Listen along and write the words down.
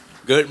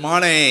Good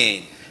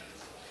morning.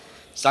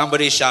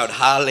 Somebody shout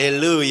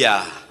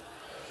hallelujah.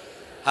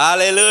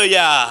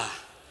 Hallelujah.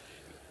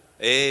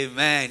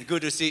 Amen.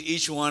 Good to see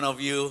each one of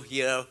you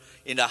here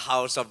in the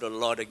house of the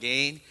Lord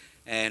again.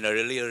 And I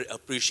really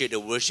appreciate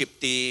the worship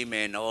team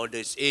and all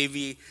this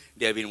AV.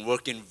 They have been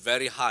working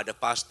very hard the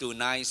past 2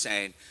 nights.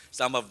 And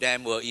some of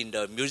them were in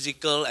the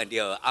musical and they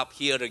are up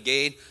here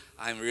again.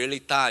 I'm really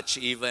touched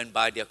even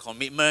by their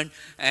commitment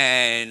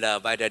and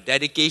by their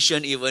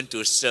dedication even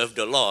to serve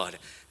the Lord.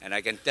 And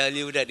I can tell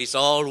you that it's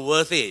all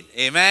worth it.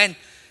 Amen.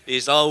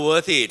 It's all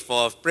worth it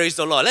for praise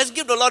the Lord. Let's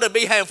give the Lord a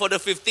big hand for the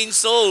 15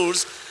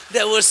 souls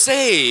that were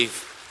saved.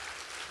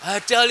 I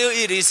tell you,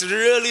 it is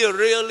really,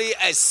 really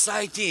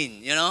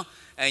exciting,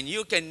 And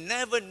you can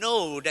never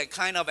know that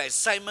kind of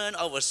excitement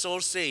of a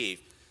soul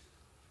saved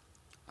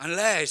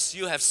unless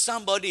you have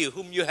somebody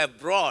whom you have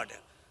brought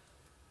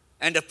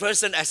and the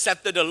person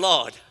accepted the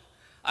Lord.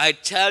 I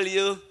tell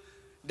you,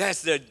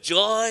 that's the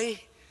joy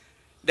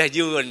that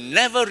you will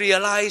never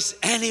realize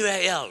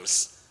anywhere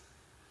else.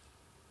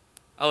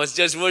 I was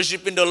just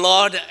worshiping the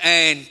Lord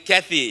and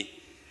Kathy,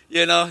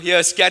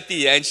 here's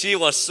Kathy, and she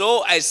was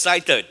so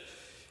excited.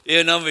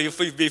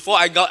 Before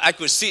I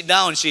could sit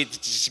down, she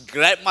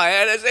grabbed my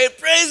hand and said,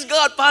 "Praise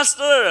God,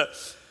 Pastor.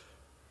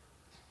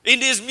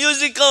 In this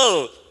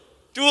musical,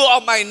 two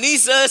of my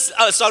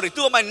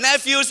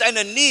nephews and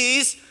a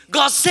niece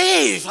got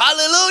saved.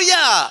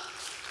 Hallelujah."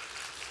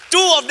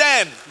 2 of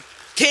them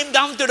came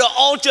down to the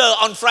altar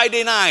on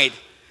Friday night,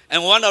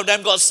 and one of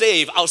them got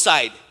saved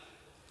outside.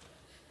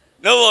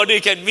 Nobody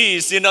can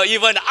miss,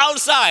 even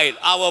outside.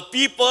 Our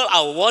people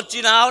are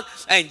watching out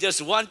and just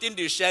wanting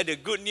to share the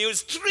good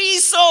news. 3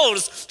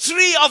 souls,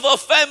 3 of our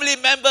family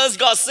members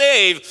got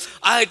saved.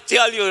 I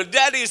tell you,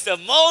 that is the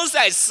most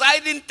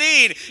exciting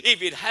thing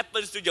if it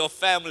happens to your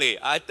family.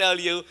 I tell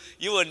you,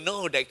 you will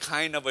know that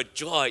kind of a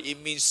joy.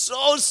 It means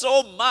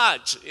so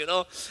much,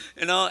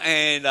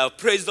 and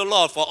praise the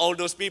Lord for all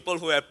those people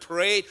who have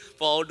prayed,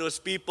 for all those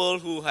people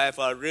who have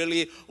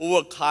really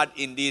worked hard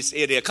in this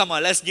area. Come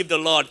on, let's give the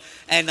Lord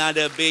another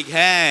big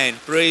hand.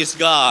 Praise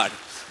God.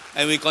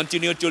 And we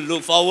continue to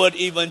look forward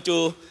even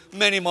to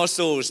many more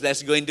souls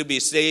that's going to be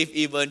saved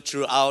even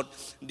throughout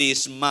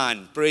this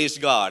month. Praise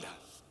God.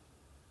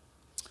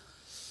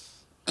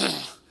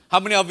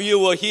 How many of you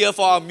were here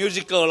for our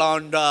musical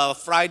on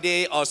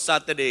Friday or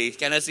Saturday?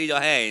 Can I see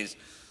your hands?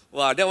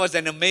 Wow, that was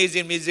an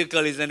amazing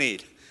musical, isn't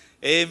it?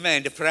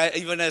 Amen.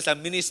 Even as I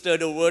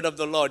ministered the word of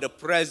the Lord, the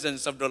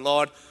presence of the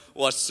Lord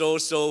was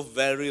so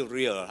very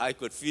real. I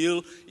could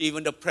feel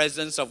even the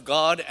presence of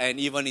God, and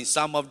even in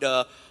some of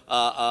the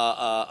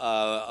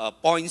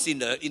points in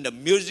the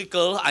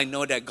musical, I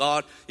know that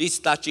God is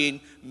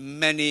touching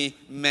many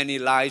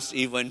lives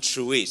even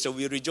through it. So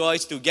we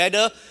rejoice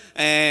together,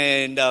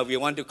 and we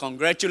want to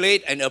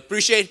congratulate and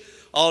appreciate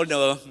all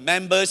the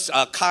members,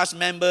 cast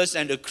members,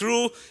 and the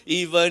crew,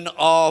 even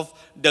of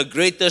the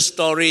greatest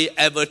story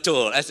ever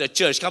told as a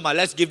church. Come on,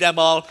 let's give them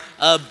all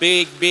a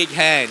big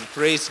hand.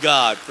 Praise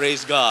God,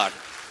 praise God.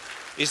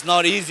 It's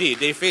not easy.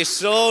 They face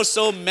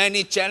so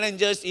many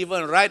challenges,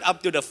 even right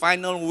up to the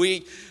final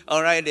week.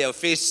 All right, they have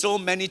faced so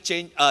many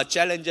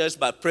challenges,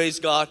 but praise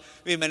God,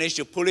 we managed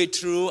to pull it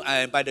through,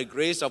 and by the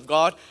grace of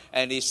God,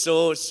 and it's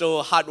so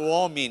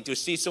heartwarming to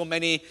see so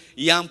many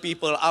young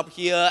people up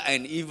here,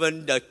 and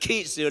even the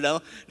kids,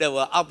 that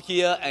were up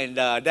here, and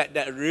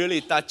that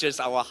really touches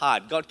our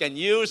heart. God can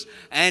use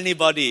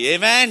anybody.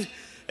 Amen.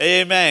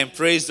 Amen.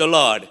 Praise the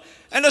Lord.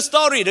 And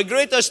the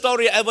greatest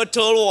story ever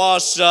told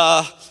was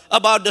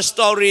about the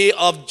story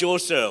of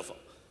Joseph.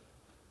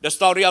 The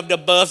story of the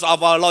birth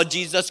of our Lord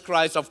Jesus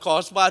Christ, of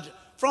course, but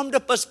from the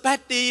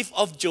perspective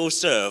of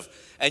Joseph.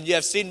 And you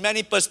have seen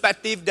many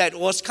perspectives that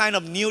was kind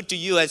of new to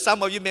you. And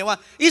some of you may want,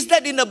 is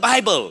that in the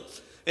Bible?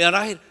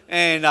 Right?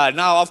 And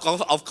now,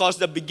 of course,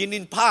 the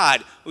beginning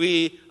part,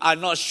 we are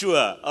not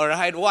sure. All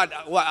right,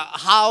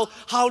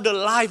 how the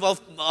life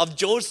of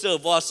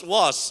Joseph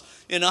was,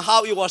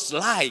 how it was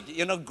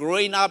like,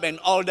 growing up and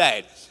all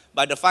that.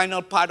 But the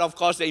final part, of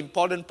course, the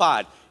important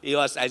part, it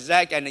was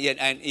Isaac, and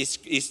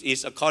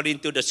is according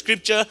to the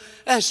scripture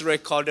as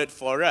recorded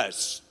for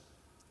us.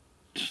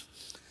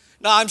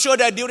 Now, I'm sure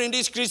that during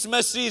this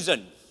Christmas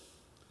season,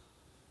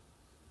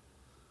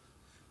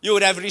 you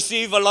would have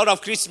received a lot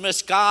of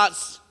Christmas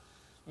cards.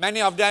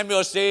 Many of them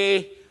will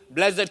say,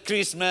 "Blessed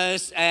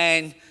Christmas"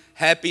 and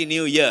 "Happy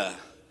New Year."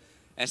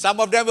 And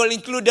some of them will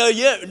include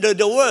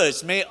the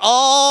words, "May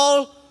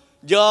all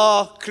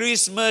your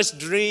Christmas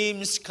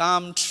dreams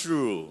come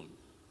true."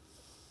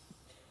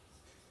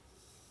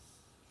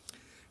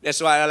 That's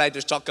why I like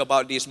to talk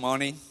about this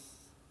morning.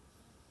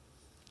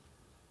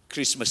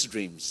 Christmas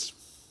dreams.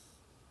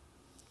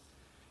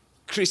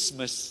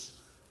 Christmas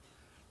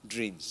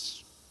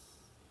dreams.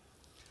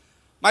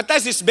 My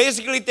text is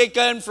basically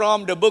taken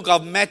from the book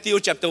of Matthew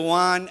chapter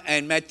 1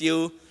 and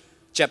Matthew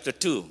chapter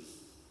 2.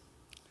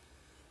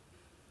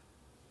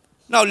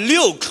 Now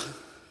Luke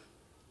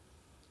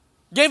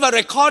gave a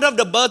record of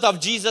the birth of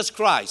Jesus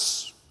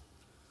Christ.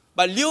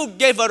 But Luke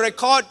gave a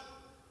record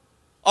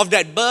of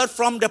that birth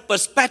from the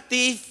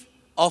perspective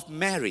of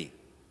Mary.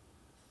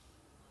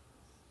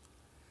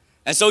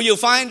 And so you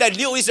find that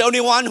Luke is the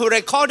only one who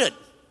recorded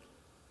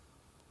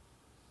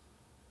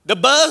the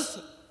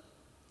birth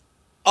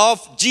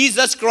of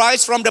Jesus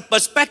Christ from the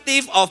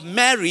perspective of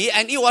Mary,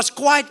 and it was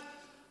quite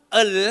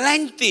a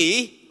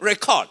lengthy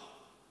record.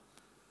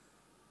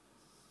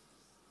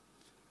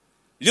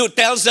 Luke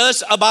tells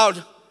us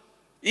about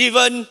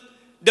even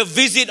the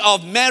visit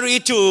of Mary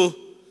to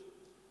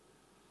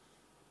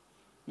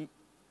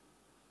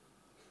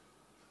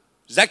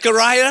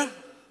Zechariah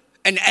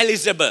and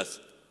Elizabeth.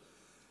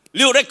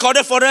 Luke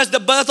recorded for us the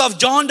birth of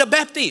John the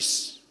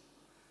Baptist.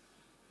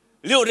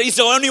 Luke is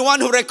the only one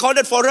who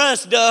recorded for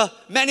us the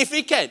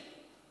Magnificat,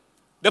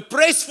 the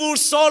praiseful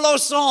solo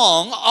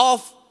song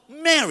of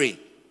Mary,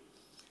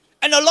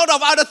 and a lot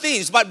of other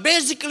things. But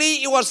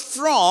basically, it was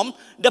from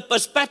the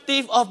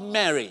perspective of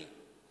Mary.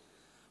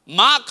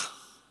 Mark,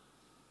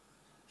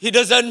 he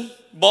doesn't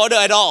bother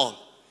at all.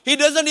 He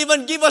doesn't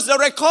even give us a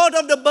record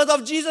of the birth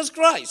of Jesus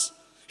Christ.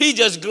 He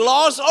just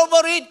glossed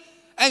over it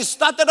and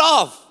started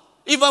off,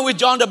 even with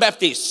John the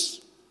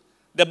Baptist,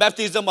 the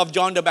baptism of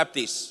John the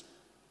Baptist.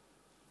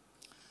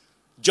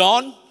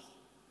 John,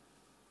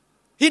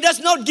 he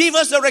does not give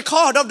us a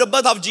record of the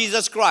birth of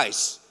Jesus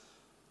Christ.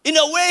 In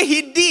a way,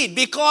 he did,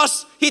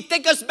 because he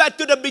takes us back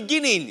to the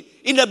beginning.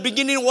 In the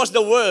beginning was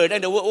the Word,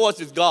 and the Word was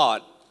with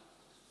God,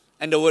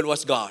 and the Word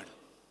was God.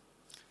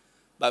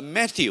 But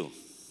Matthew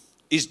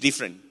is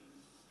different.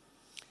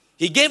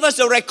 He gave us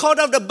a record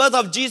of the birth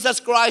of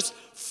Jesus Christ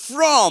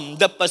from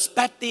the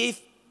perspective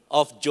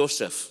of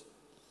Joseph.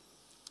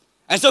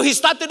 And so he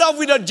started off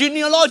with a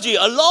genealogy,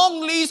 a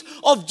long list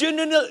of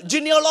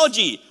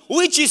genealogy,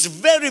 which is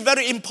very,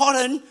 very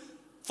important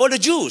for the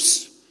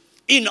Jews,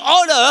 in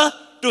order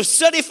to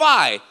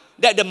certify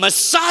that the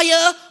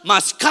Messiah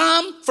must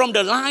come from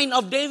the line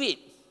of David.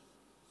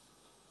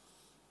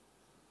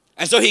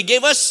 And so he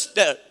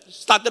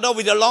started off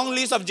with a long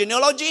list of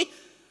genealogy,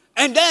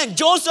 and then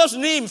Joseph's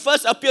name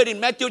first appeared in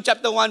Matthew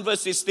chapter 1,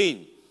 verse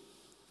 16.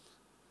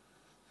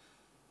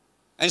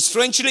 And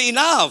strangely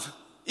enough,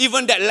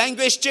 even that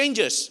language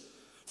changes.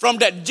 From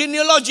that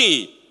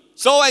genealogy,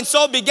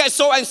 so-and-so begat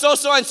so-and-so,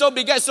 so-and-so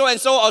begat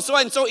so-and-so, or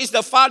so-and-so is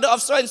the father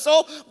of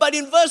so-and-so. But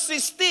in verse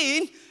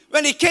 16,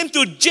 when it came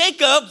to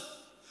Jacob,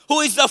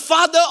 who is the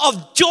father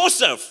of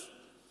Joseph,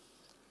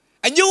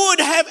 and you would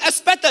have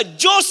expected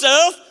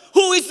Joseph,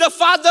 who is the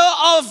father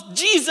of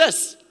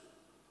Jesus,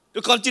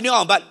 to continue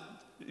on. But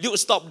you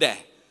stop there.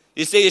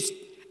 He says,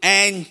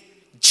 and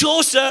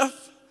Joseph,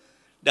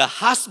 the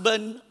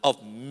husband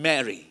of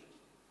Mary,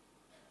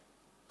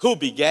 who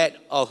begat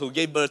or who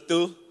gave birth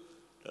to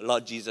the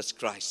Lord Jesus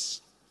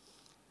Christ.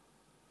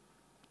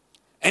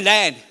 And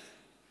then,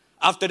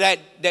 after that,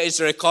 there is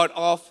a record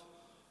of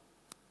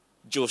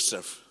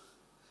Joseph.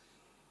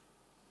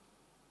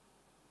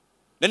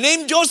 The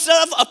name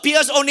Joseph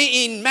appears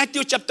only in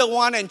Matthew chapter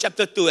 1 and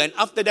chapter 2, and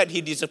after that,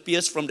 he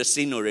disappears from the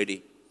scene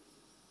already.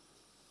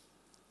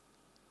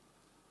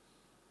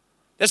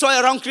 That's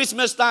why around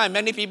Christmas time,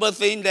 many people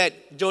think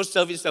that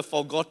Joseph is a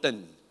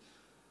forgotten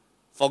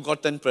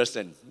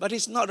person. But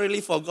he's not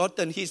really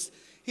forgotten. He's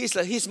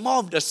more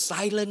of the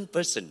silent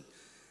person.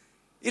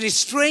 It is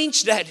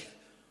strange that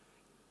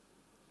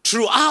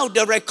throughout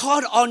the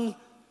record on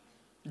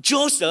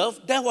Joseph,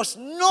 there was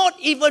not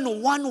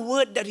even one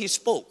word that he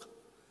spoke.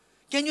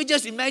 Can you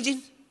just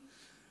imagine?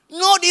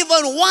 Not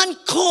even one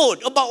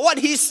quote about what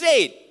he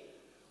said.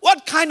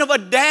 What kind of a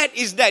dad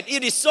is that?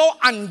 It is so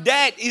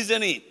undad,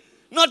 isn't it?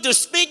 Not to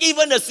speak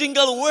even a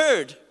single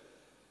word.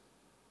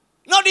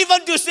 Not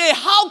even to say,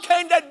 how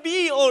can that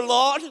be, O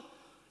Lord?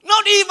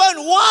 Not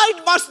even, why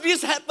must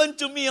this happen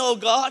to me, O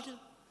God?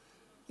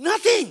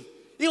 Nothing.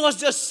 He was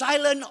just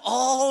silent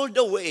all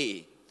the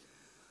way.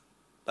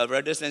 But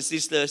brothers and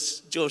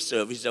sisters,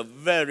 Joseph is a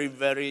very,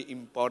 very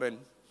important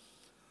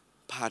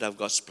part of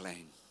God's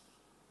plan.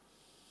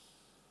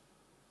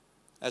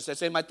 As I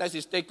say, my text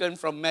is taken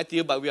from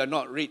Matthew, but we are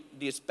not read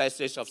this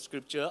passage of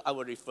Scripture. I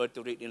will refer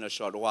to it in a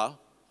short while.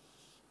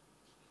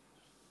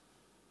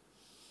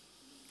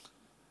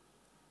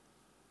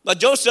 But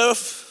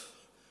Joseph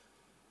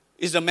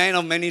is a man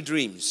of many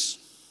dreams.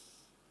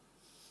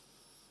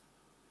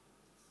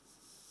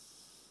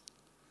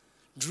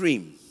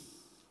 Dream.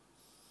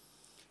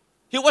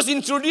 He was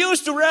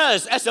introduced to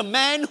us as a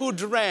man who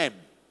dreamed.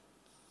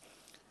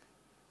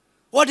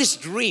 What is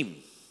dream?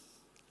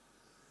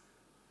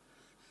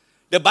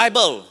 The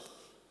Bible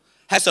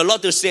has a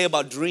lot to say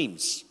about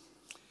dreams.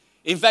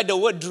 In fact, the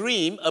word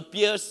dream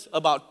appears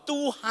about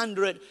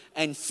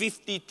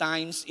 250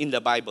 times in the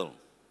Bible.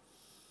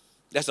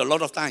 That's a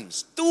lot of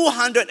times.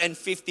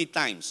 250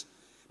 times.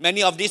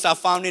 Many of these are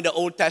found in the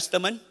Old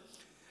Testament.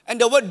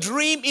 And the word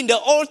dream in the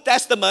Old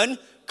Testament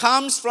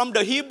comes from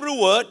the Hebrew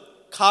word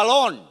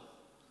kalon.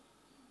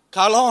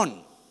 Kalon.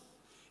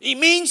 It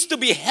means to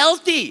be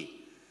healthy,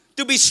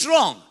 to be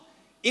strong.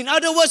 In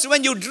other words,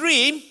 when you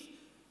dream,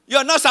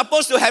 you're not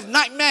supposed to have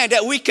nightmare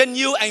that weaken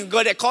you and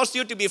that cause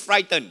you to be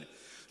frightened.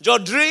 Your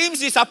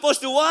dreams is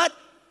supposed to what?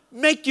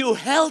 Make you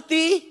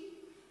healthy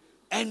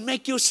and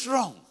make you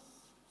strong.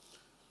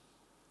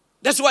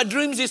 That's what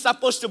dreams is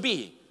supposed to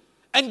be.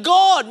 And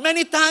God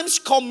many times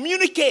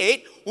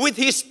communicate with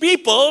His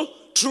people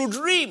through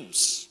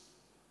dreams.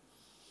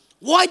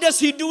 Why does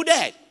He do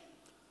that?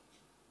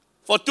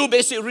 For two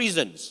basic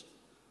reasons.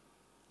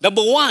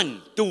 Number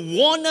one, to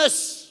warn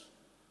us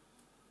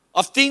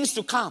of things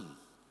to come.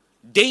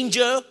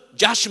 Danger,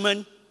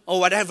 judgment, or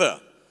whatever.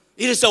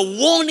 It is a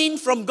warning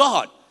from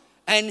God.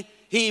 And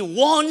He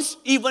warns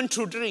even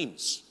through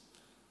dreams.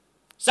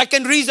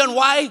 Second reason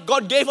why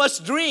God gave us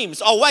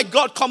dreams, or why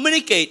God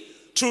communicates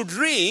through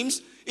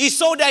dreams, is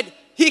so that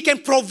He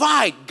can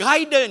provide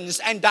guidance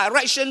and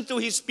direction to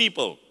His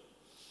people.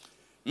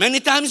 Many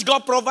times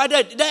God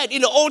provided that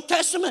in the Old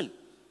Testament.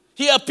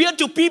 He appeared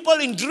to people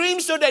in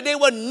dreams so that they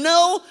would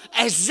know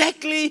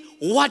exactly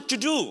what to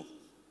do.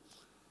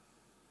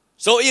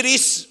 So it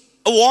is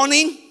a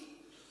warning,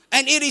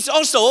 and it is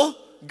also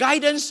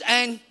guidance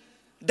and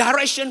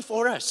direction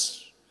for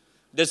us.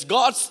 Does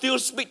God still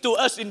speak to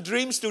us in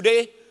dreams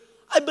today?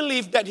 I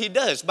believe that He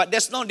does, but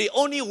that's not the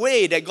only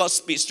way that God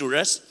speaks to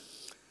us.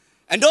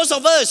 And those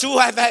of us who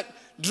have had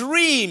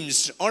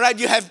dreams, all right,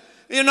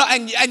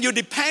 and you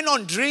depend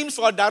on dreams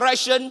for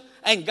direction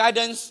and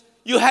guidance,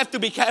 you have to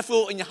be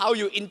careful in how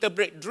you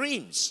interpret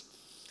dreams.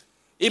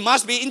 It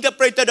must be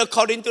interpreted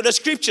according to the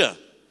Scripture.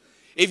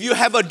 If you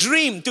have a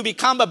dream to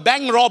become a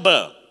bank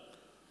robber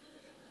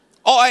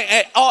or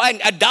an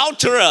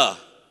adulterer,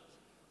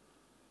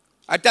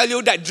 I tell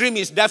you that dream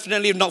is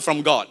definitely not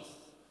from God.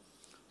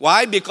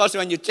 Why? Because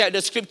when you check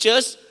the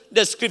Scriptures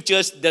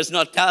does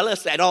not tell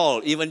us at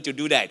all even to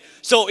do that.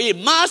 So it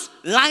must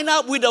line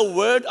up with the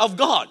Word of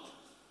God.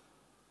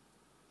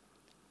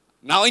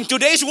 Now in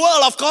today's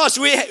world, of course,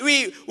 we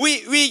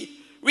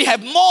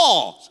have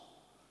more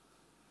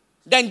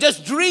than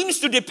just dreams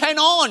to depend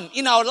on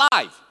in our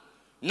life.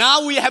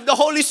 Now we have the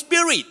Holy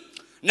Spirit.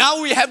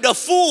 Now we have the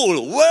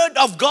full Word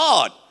of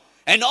God.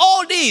 And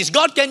all these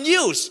God can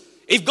use.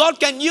 If God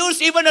can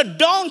use even a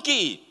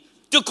donkey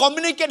to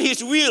communicate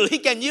His will, He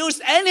can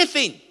use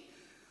anything.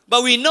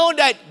 But we know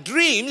that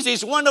dreams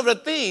is one of the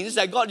things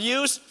that God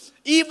used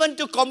even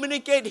to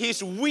communicate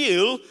His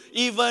will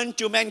even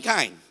to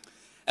mankind.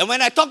 And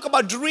when I talk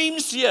about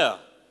dreams here,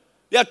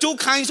 there are two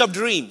kinds of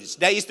dreams.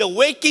 There is the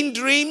waking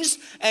dreams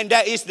and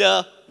there is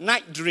the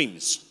night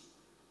dreams.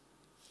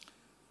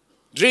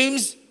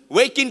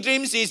 Waking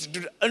dreams is,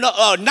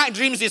 night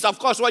dreams is of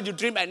course what you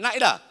dream at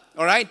night,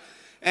 all right?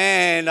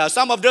 And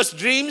some of those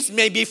dreams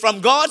may be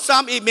from God,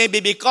 some it may be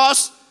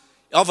because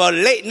of a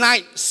late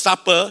night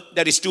supper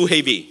that is too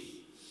heavy.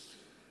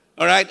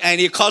 All right, and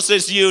it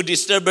causes you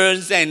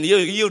disturbance and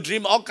you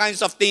dream all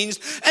kinds of things.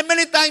 And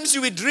many times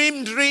we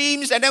dream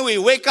dreams and then we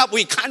wake up,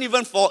 we can't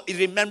even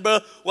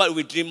remember what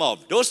we dream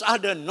of. Those are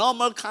the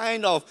normal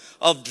kind of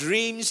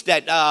dreams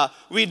that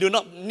we do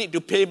not need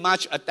to pay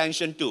much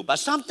attention to. But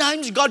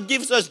sometimes God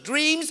gives us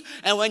dreams,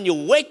 and when you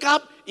wake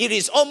up, it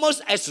is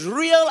almost as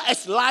real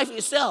as life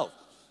itself.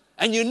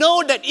 And you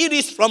know that it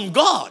is from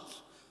God.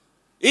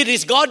 It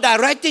is God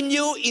directing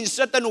you in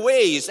certain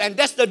ways. And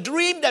that's the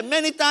dream that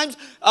many times,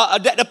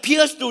 that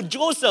appears to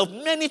Joseph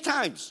many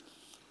times.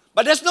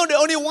 But that's not the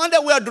only one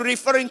that we are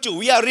referring to.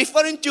 We are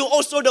referring to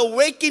also the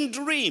waking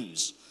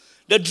dreams.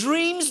 The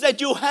dreams that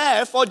you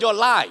have for your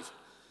life.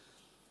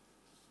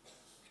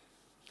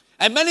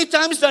 And many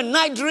times the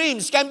night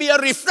dreams can be a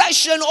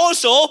reflection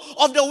also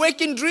of the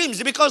waking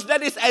dreams, because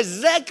that is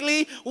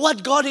exactly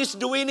what God is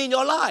doing in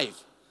your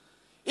life.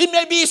 It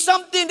may be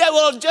something that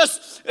will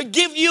just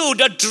give you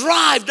the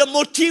drive, the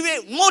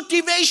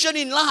motivation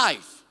in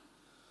life.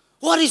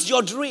 What is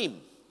your dream?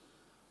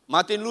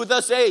 Martin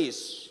Luther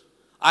says,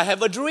 I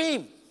have a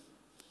dream.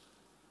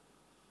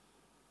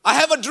 I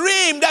have a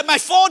dream that my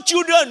 4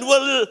 children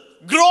will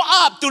grow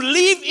up to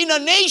live in a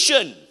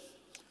nation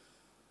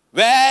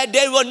where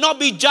they will not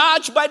be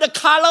judged by the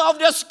color of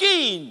their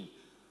skin,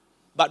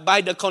 but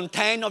by the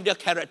content of their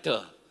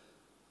character.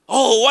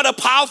 Oh, what a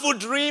powerful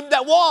dream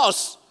that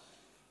was.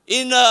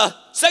 In a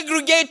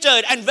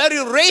segregated and very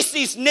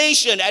racist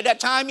nation at that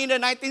time in the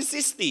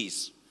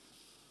 1960s.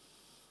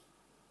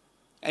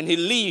 And he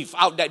lived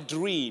out that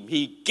dream.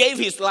 He gave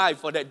his life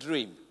for that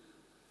dream.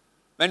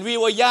 When we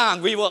were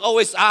young, we were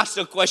always asked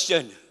the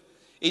question,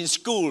 in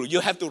school, you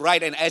have to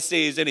write an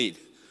essay, isn't it?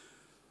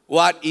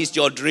 What is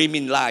your dream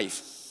in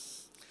life?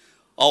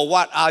 Or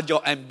what are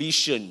your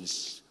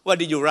ambitions? What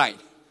did you write?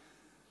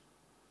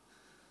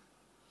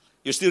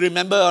 You still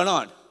remember or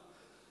not?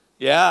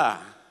 Yeah.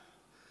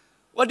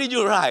 What did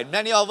you write?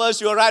 Many of us,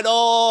 you write,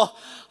 oh,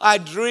 I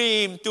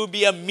dream to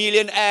be a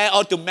millionaire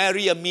or to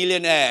marry a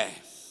millionaire.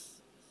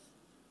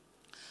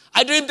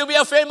 I dream to be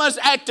a famous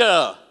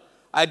actor.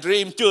 I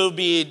dream to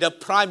be the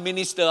prime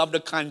minister of the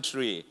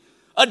country.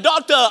 A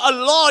doctor, a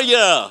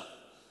lawyer,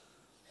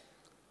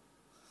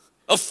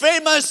 a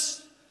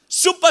famous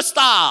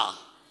superstar.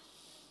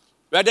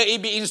 Whether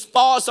it be in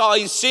sports or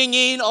in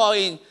singing or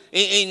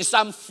in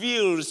some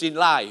fields in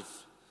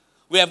life.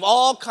 We have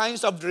all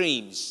kinds of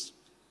dreams.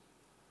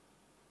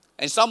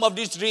 And some of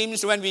these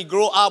dreams, when we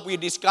grow up, we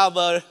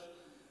discover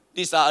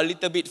these are a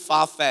little bit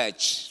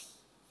far-fetched.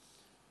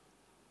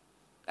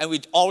 And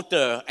we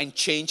alter and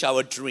change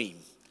our dream.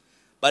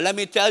 But let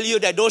me tell you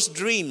that those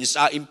dreams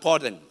are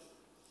important.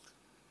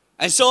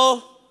 And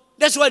so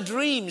that's what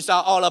dreams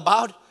are all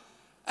about.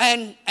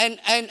 And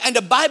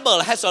the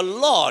Bible has a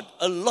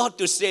lot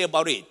to say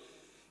about it.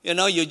 You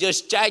know, you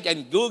just check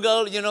and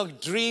Google,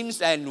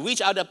 dreams and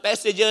which are the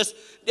passages.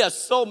 There are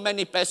so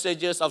many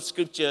passages of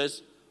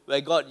scriptures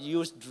where God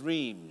used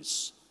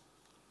dreams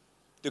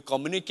to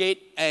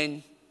communicate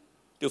and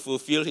to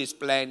fulfill His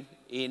plan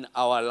in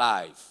our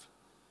life.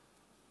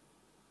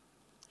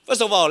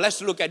 First of all,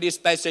 let's look at this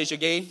passage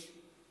again.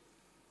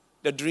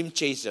 The dream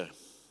chaser.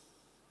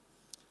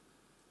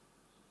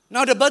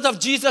 Now, the birth of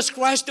Jesus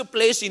Christ took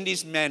place in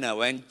this manner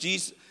when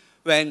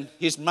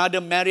His mother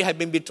Mary had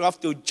been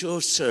betrothed to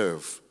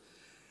Joseph.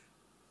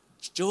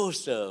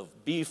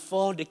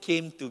 Before they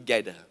came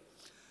together.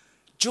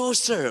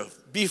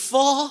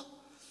 Before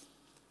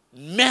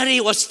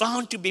Mary was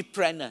found to be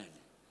pregnant,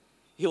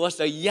 he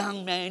was a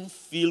young man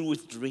filled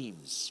with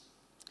dreams.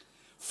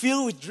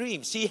 Filled with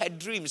dreams. He had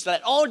dreams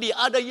like all the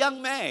other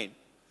young men.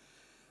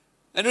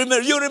 And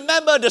you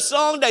remember the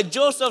song that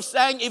Joseph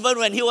sang even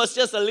when he was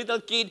just a little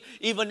kid,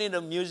 even in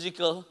a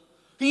musical?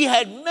 He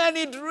had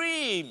many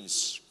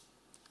dreams.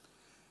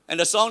 And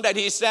the song that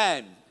he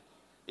sang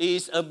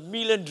is "A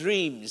million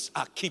dreams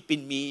are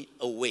keeping me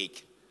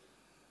awake."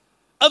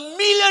 A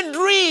million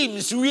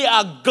dreams we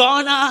are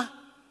gonna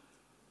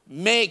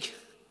make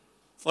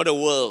for the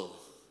world.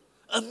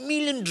 A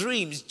million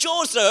dreams.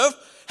 Joseph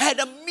had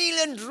a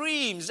million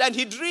dreams, and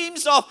he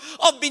dreams of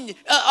being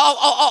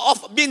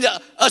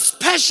a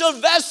special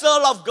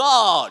vessel of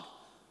God.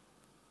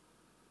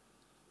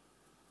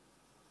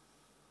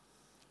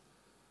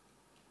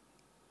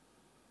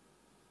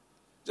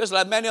 Just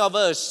like many of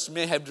us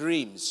may have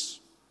dreams.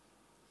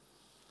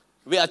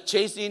 We are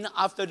chasing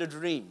after the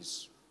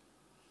dreams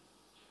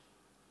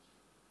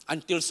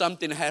until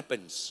something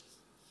happens.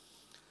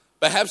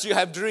 Perhaps you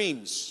have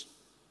dreams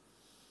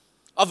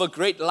of a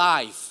great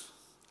life.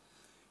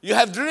 You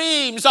have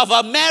dreams of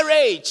a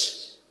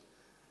marriage.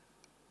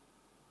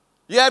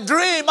 You have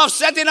dreams of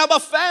setting up a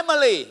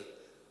family,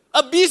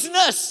 a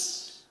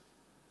business,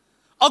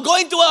 or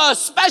going to a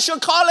special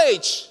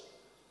college.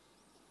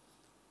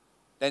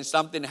 Then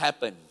something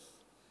happened.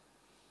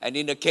 And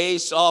in the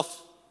case of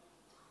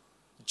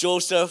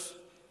Joseph,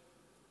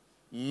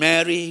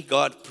 Mary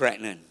got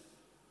pregnant.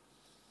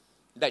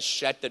 That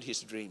shattered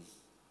his dream.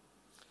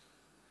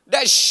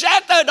 That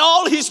shattered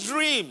all his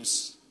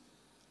dreams.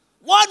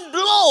 One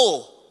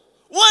blow,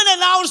 one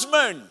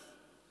announcement.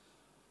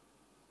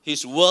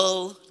 His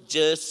world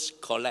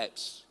just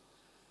collapsed.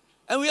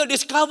 And we will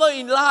discover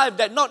in life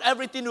that not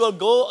everything will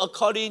go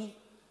according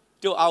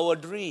to our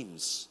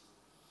dreams.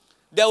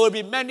 There will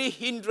be many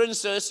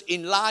hindrances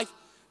in life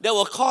that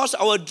will cause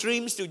our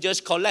dreams to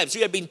just collapse.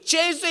 We have been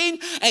chasing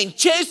and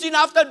chasing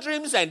after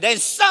dreams, and then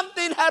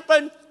something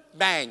happened,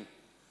 bang.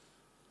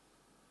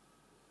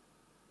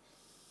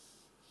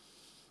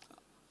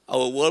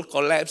 Our world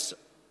collapsed,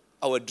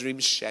 our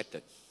dreams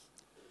shattered.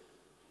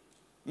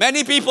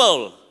 Many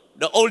people,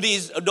 the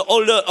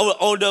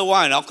older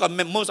one,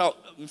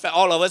 in fact,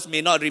 all of us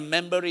may not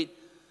remember it.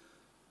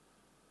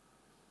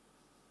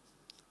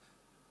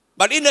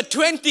 But in the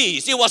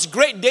 20s, it was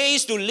great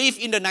days to live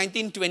in the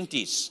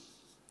 1920s.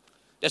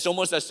 That's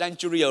almost a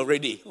century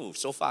already. Oh,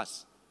 so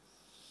fast.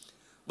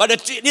 But the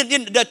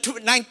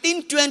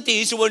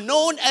 1920s were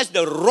known as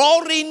the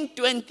Roaring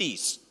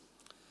 20s.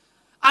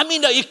 I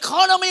mean, the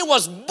economy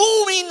was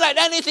booming like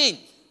anything.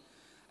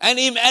 And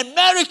in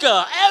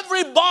America,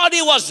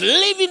 everybody was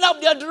living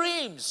up their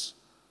dreams.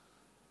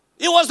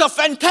 It was a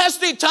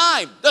fantastic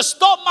time. The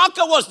stock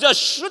market was just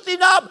shooting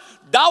up.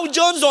 Dow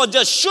Jones was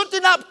just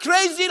shooting up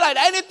crazy like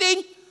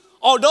anything.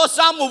 Although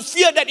some would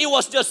fear that it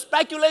was just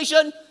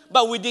speculation.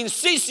 But within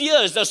 6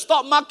 years, the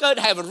stock market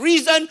have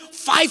risen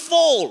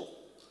fivefold.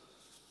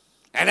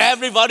 And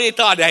everybody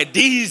thought that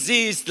this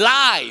is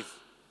life.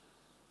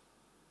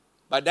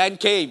 But then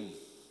came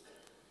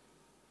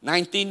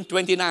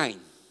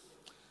 1929,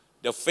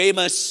 the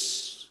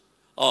famous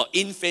or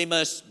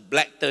infamous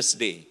Black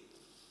Thursday,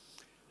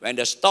 when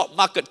the stock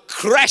market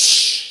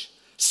crashed.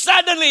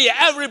 Suddenly,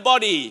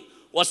 everybody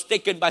was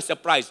taken by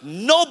surprise.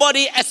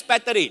 Nobody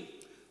expected it.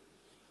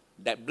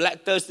 That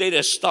Black Thursday,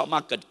 the stock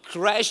market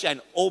crashed, and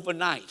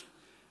overnight,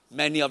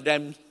 many of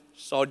them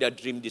saw their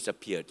dream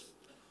disappeared.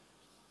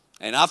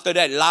 And after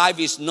that, life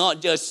is not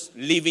just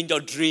living your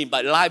dream,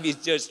 but life is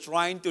just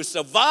trying to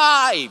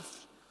survive.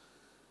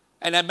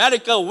 And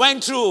America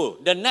went through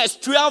the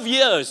next 12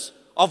 years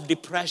of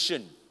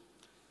depression.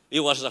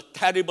 It was a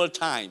terrible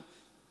time.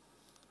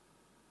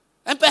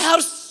 And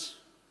perhaps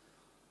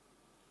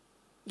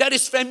that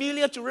is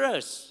familiar to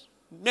us.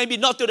 Maybe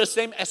not to the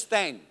same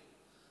extent.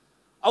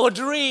 Our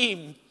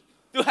dream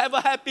to have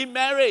a happy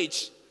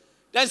marriage.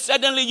 Then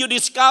suddenly you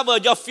discover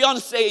your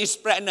fiancée is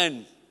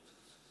pregnant.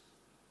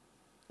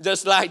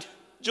 Just like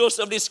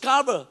Joseph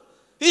discovered.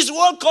 His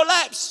world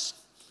collapsed.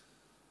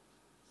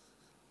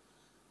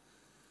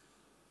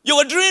 You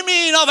were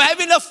dreaming of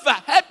having a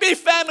happy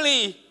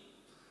family.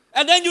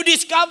 And then you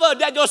discover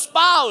that your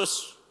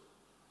spouse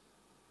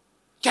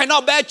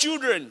cannot bear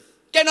children,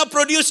 cannot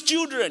produce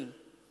children.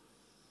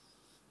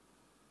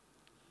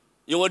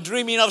 You were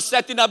dreaming of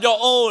setting up your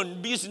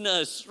own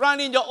business,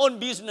 running your own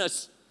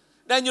business.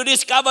 Then you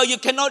discover you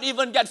cannot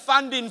even get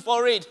funding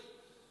for it.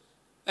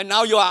 And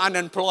now you are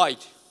unemployed.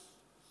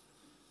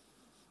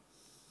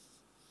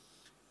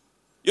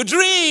 You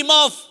dream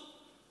of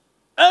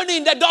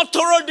earning the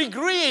doctoral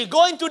degree,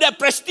 going to that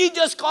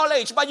prestigious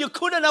college, but you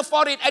couldn't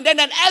afford it. And then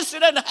an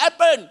accident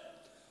happened,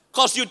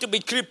 caused you to be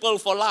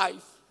crippled for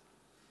life.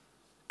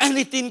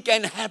 Anything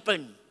can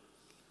happen.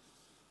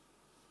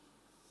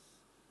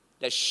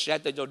 That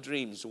shattered your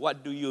dreams.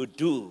 What do you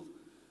do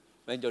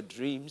when your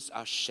dreams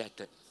are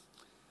shattered?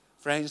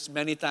 Friends,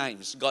 many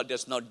times God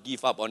does not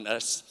give up on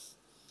us.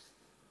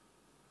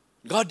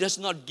 God does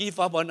not give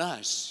up on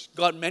us.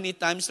 God many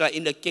times, like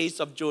in the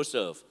case of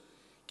Joseph,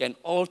 can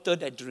alter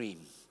that dream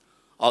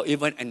or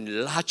even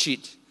enlarge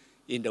it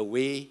in the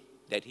way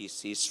that he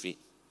sees fit.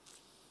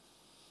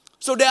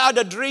 So there are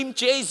the dream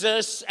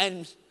chasers,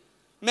 and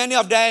many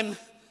of them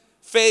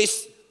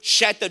face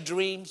shattered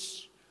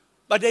dreams,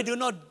 but they do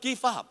not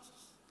give up.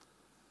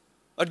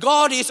 But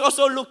God is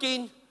also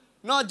looking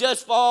not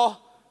just for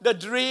the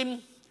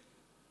dream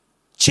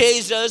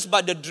chasers,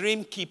 but the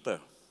dream keeper.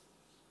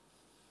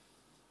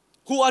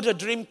 Who are the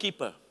dream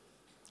keeper?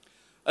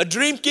 A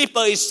dream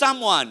keeper is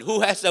someone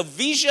who has a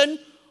vision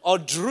or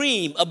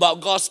dream about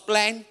God's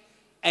plan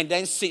and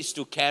then seeks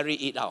to carry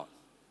it out.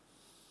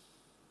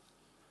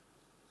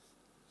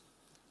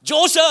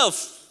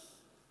 Joseph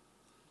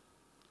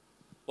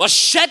was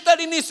shattered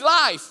in his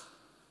life,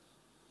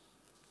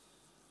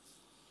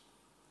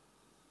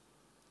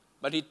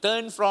 but he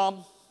turned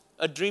from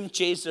a dream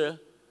chaser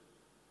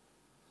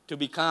to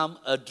become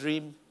a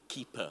dream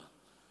keeper.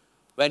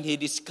 When he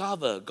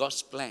discovered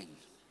God's plan,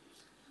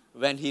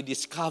 when he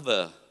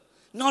discovered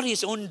not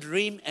his own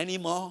dream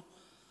anymore,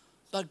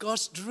 but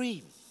God's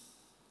dream.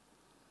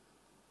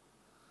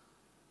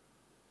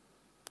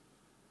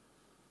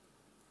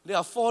 There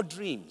are 4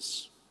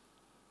 dreams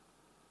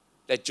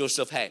that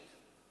Joseph had.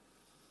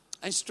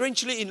 And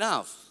strangely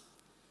enough,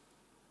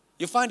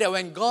 you find that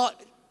when God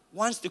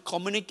wants to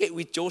communicate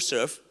with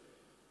Joseph,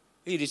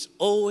 it is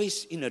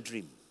always in a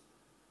dream.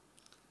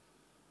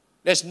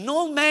 There's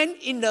no man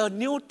in the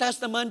New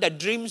Testament that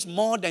dreams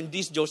more than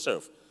this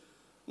Joseph.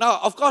 Now,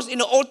 of course, in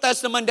the Old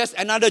Testament, there's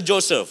another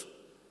Joseph.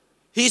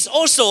 He's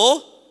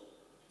also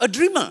a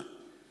dreamer.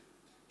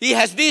 He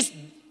has this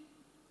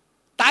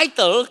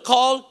title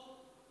called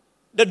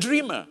the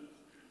dreamer,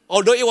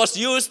 although it was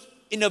used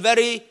in a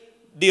very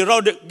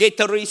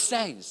derogatory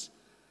sense.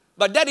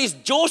 But that is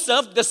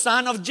Joseph, the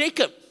son of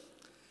Jacob.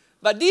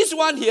 But this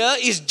one here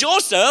is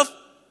Joseph,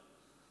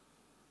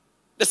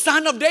 the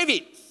son of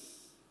David,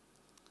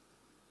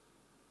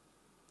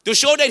 to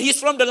show that he's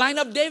from the line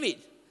of David.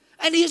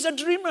 And he's a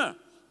dreamer.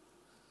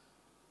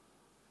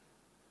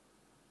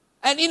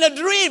 And in a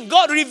dream,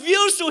 God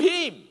reveals to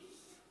him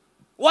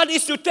what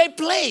is to take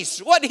place,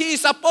 what he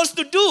is supposed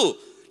to do,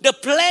 the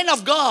plan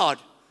of God.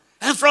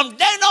 And from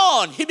then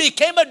on, he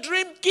became a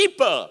dream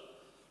keeper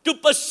to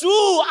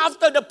pursue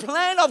after the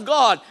plan of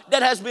God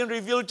that has been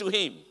revealed to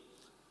him.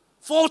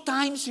 4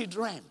 times he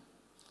dreamed.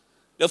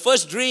 The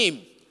first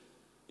dream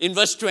in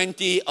verse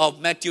 20 of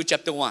Matthew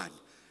chapter 1.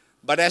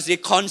 But as he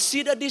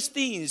considered these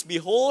things,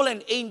 behold,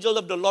 an angel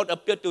of the Lord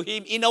appeared to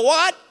him in a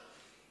what?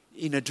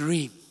 In a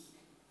dream.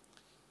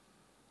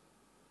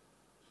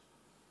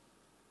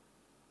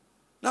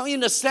 Now,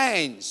 in a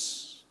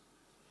sense,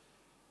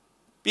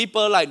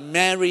 people like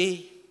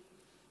Mary,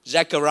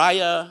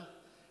 Zechariah,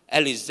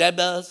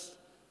 Elizabeth,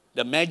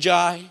 the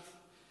Magi,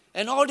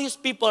 and all these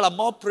people are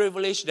more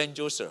privileged than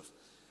Joseph.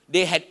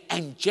 They had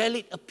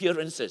angelic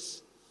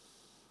appearances.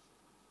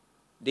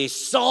 They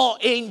saw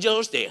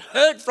angels, they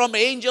heard from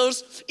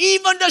angels.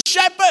 Even the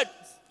shepherd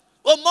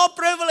were more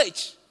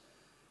privileged.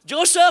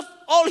 Joseph,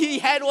 all he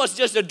had was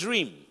just a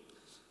dream.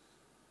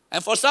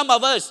 And for some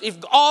of us, if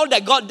all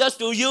that God does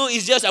to you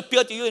is just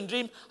appear to you in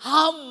dream,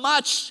 how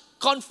much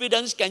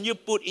confidence can you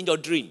put in your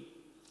dream?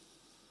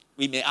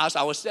 We may ask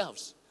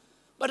ourselves.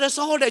 But that's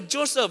all that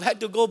Joseph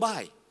had to go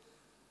by.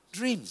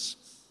 Dreams.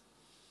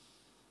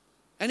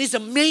 And it's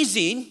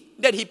amazing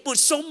that he put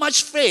so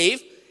much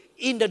faith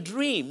in the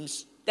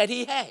dreams that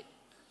he had.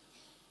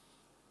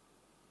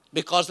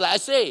 Because like I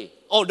say,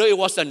 although it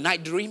was a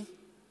night dream,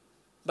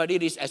 but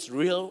it is as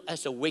real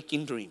as a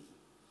waking dream.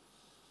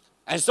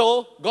 And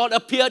so God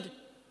appeared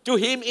to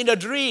him in a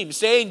dream,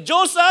 saying,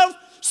 Joseph,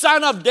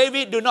 son of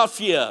David, do not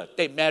fear.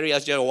 Take Mary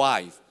as your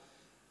wife.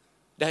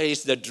 That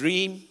is the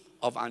dream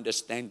of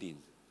understanding.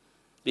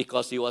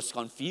 Because he was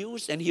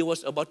confused and he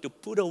was about to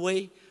put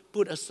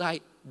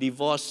aside,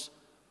 divorce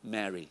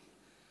Mary.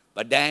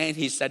 But then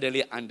he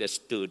suddenly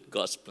understood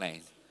God's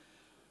plan.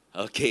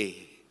 Okay,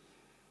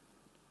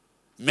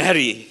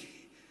 Mary,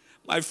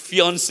 my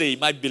fiancée,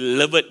 my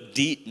beloved,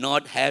 did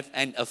not have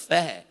an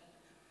affair.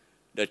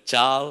 The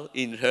child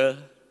in her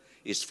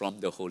is from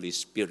the Holy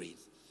Spirit.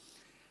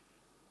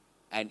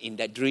 And in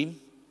that dream,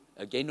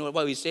 again, you know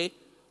what we say?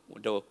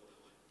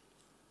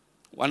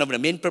 One of the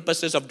main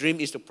purposes of dream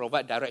is to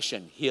provide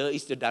direction. Here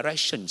is the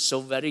direction,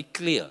 so very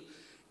clear.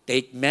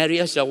 Take Mary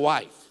as your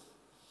wife.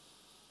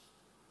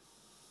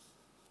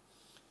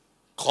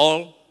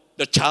 call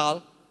the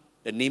child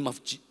the name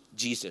of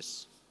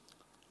Jesus.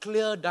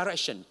 Clear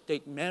direction.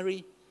 Take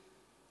Mary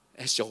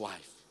as your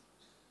wife.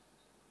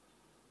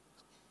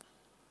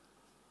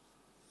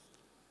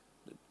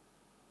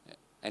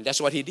 And that's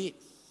what he did.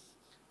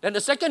 Then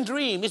the second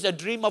dream is a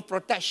dream of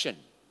protection.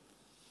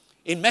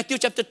 In Matthew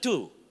chapter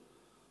 2,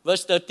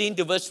 verse 13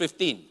 to verse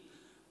 15.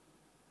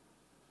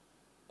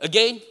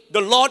 Again,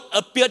 the Lord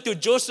appeared to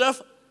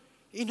Joseph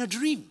in a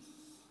dream.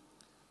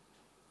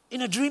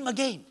 In a dream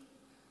again.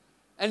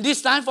 And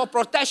this time for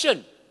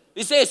protection.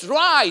 He says,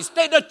 rise,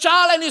 take the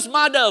child and his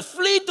mother,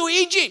 flee to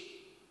Egypt.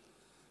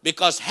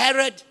 Because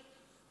Herod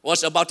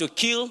was about to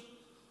kill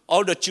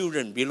all the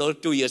children below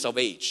 2 years of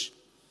age.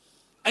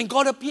 And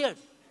God appeared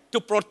to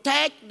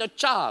protect the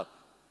child.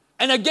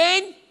 And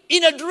again,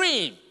 in a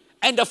dream.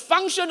 And the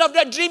function of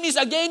that dream is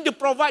again to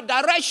provide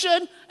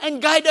direction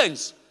and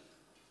guidance.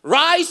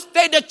 Rise,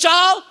 take the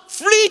child,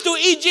 flee to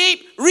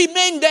Egypt,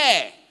 remain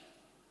there.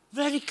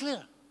 Very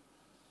clear.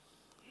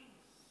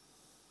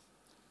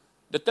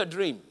 The third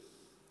dream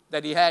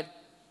that he had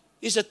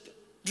is a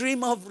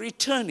dream of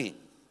returning.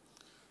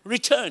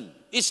 Return.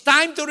 It's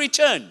time to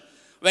return.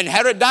 When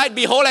Herod died,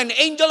 behold, an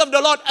angel of the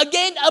Lord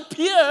again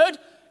appeared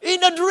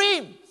in a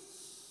dream.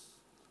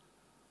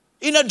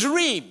 In a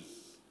dream.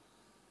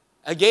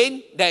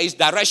 Again, there is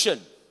direction.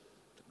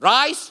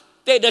 Rise,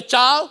 take the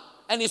child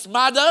and his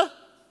mother.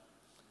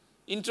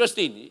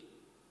 Interesting.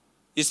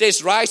 He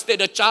says, rise, take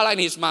the child and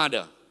his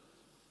mother.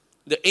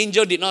 The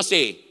angel did not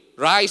say,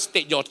 rise,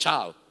 take your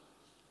child.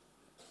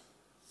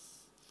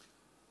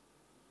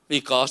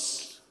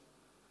 Because,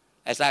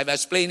 as I've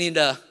explained in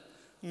the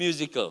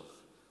musical,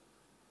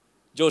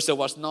 Joseph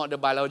was not the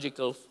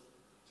biological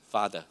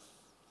father.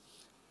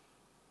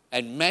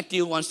 And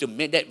Matthew wants to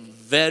make that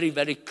very,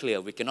 very clear.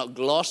 We cannot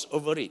gloss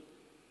over it.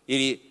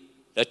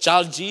 The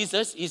child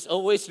Jesus is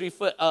always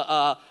referred,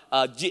 or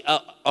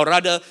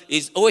rather,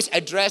 is always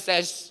addressed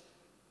as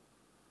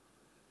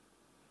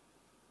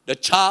the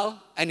child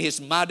and his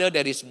mother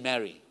that is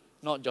Mary,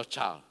 not your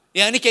child.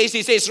 In any case,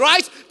 he says,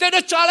 rise, take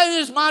the child and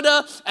his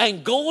mother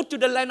and go to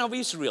the land of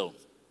Israel.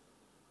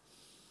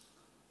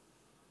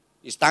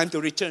 It's time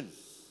to return.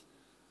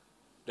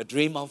 The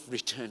dream of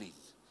returning.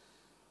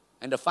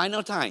 And the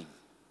final time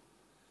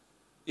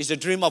is a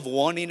dream of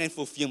warning and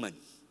fulfillment.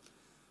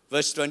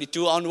 Verse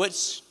 22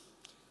 onwards.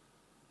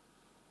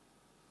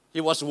 He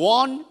was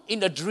warned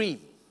in a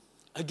dream.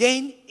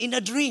 Again, in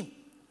a dream.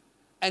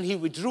 And he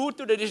withdrew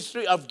to the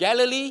district of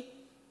Galilee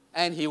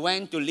and he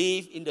went to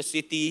live in the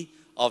city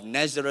of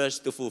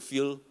Nazareth to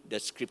fulfill the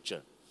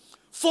scripture.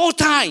 4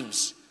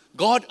 times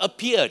God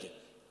appeared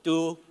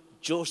to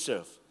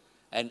Joseph,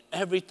 and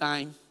every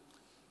time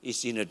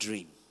is in a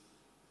dream.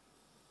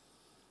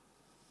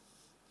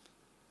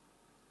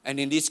 And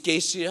in this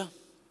case here,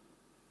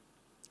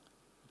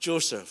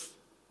 Joseph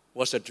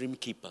was a dream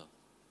keeper.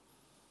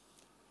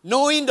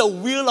 Knowing the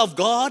will of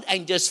God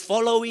and just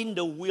following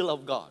the will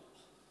of God.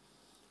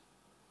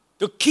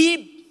 To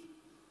keep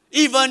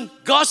even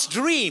God's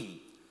dream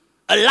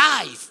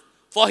alive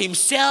for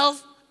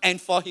himself and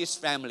for his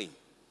family.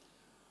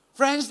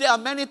 Friends, there are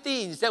many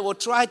things that will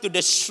try to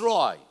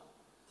destroy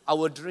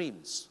our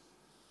dreams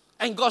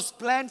and God's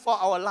plan for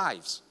our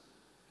lives.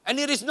 And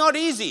it is not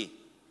easy.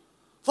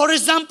 For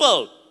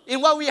example,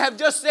 in what we have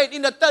just said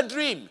in the third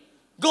dream,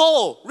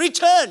 go,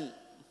 return.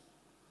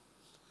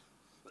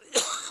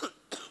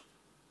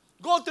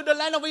 Go to the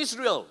land of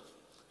Israel.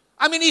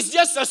 I mean, it's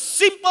just a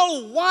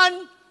simple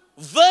one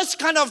verse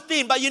kind of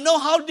thing, but you know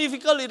how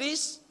difficult it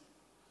is?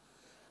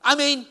 I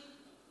mean,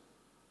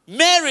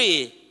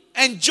 Mary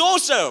and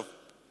Joseph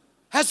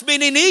has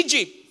been in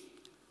Egypt.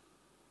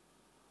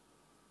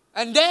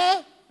 And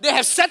there, they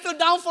have settled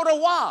down for a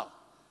while.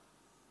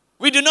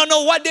 We do not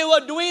know what they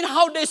were doing,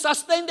 how they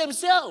sustained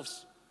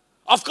themselves.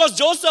 Of course,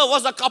 Joseph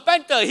was a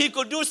carpenter. He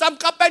could do some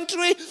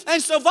carpentry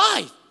and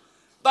survive.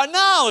 But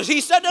now,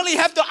 he suddenly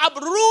have to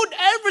uproot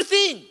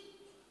everything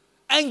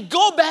and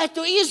go back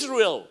to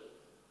Israel.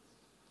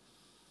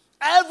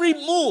 Every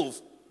move,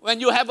 when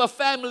you have a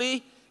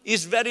family,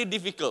 is very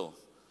difficult.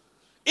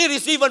 It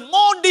is even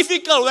more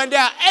difficult when there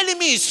are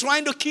enemies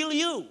trying to kill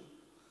you.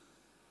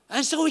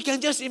 And so we can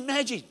just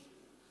imagine.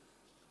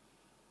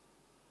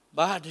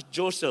 But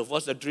Joseph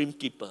was a dream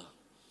keeper.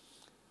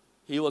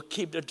 He will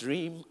keep the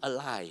dream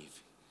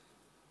alive.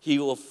 He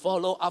will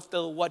follow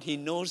after what he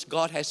knows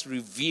God has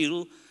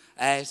revealed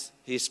as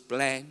his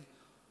plan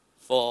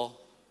for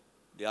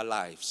their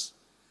lives.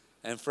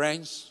 And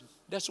friends,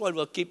 that's what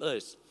will keep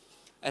us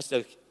as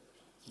the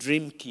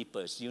dream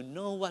keepers. You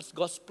know what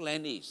God's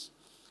plan is.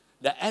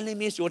 The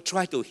enemies will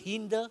try to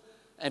hinder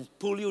and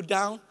pull you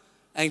down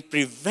and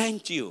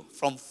prevent you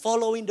from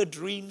following the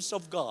dreams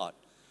of God.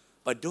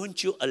 But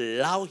don't you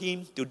allow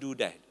him to do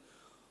that.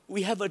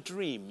 We have a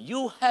dream.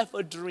 You have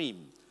a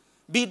dream.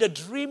 Be the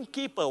dream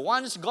keeper.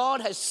 Once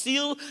God has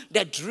sealed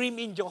that dream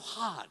in your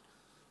heart,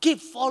 keep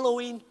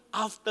following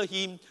after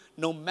him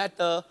no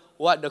matter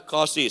what the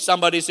cost is.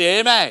 Somebody say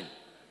amen.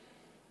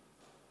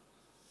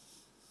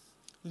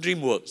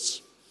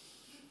 DreamWorks.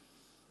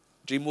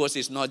 DreamWorks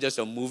is not just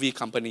a movie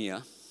company.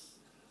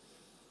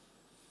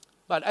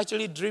 But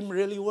actually, dream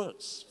really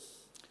works.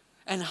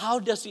 And how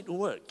does it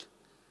work?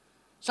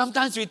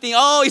 Sometimes we think,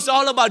 oh, it's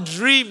all about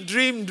dream,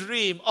 dream,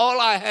 dream. All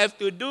I have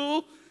to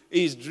do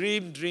is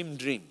dream, dream,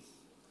 dream.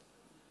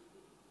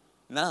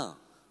 No.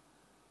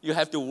 You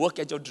have to work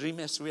at your dream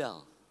as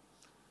well.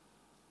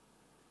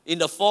 In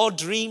the 4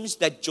 dreams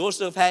that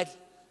Joseph had,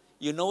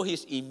 you know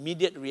his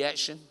immediate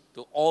reaction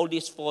to all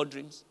these 4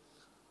 dreams?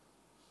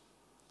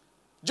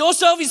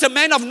 Joseph is a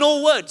man of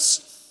no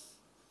words.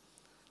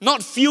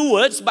 Not few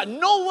words, but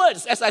no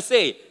words, as I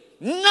say.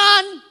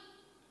 None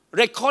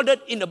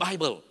recorded in the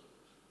Bible.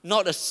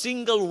 Not a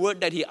single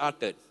word that he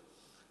uttered.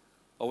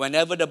 But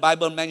whenever the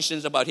Bible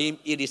mentions about him,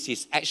 it is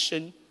his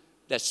action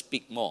that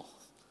speak more.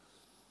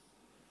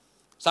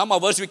 Some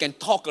of us, we can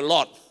talk a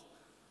lot,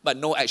 but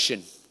no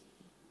action.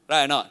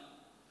 Right or not?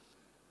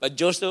 But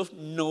Joseph,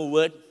 no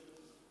word,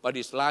 but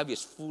his life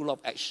is full of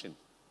action.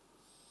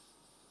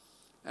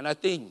 And I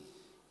think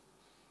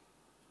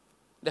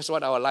that's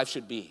what our life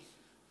should be.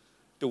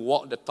 To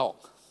walk the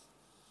talk.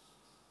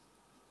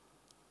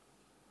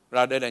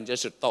 Rather than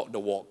just to talk the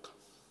walk.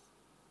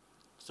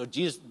 So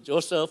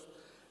Joseph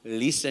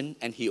listened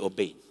and he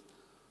obeyed.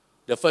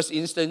 The first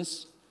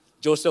instance,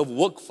 Joseph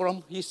woke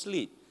from his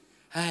sleep.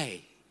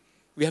 Hey,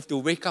 we have to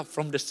wake up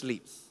from the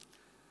sleep.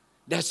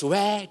 That's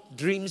where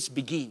dreams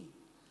begin.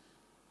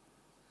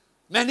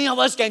 Many of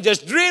us can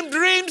just dream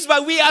dreams,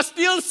 but we are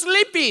still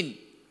sleeping.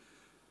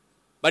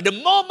 But the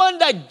moment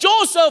that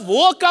Joseph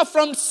woke up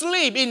from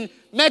sleep in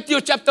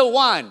Matthew chapter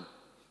 1,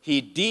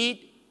 he did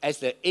as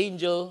the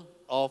angel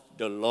of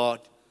the Lord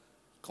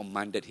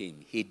commanded him.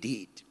 He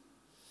did.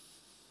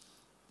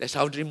 That's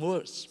how dream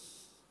works.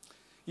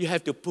 You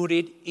have to put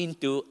it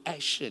into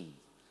action.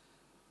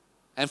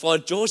 And for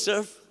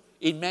Joseph,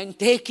 it meant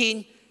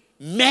taking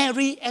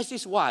Mary as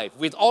his wife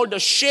with all the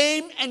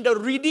shame and the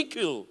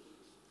ridicule.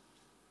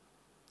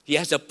 He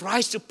has a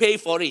price to pay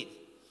for it.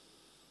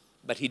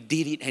 But he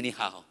did it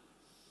anyhow.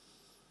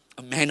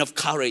 A man of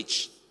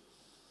courage.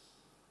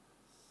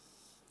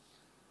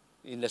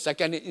 In the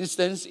second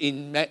instance,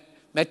 in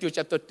Matthew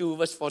chapter 2,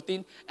 verse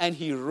 14, and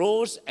he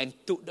rose and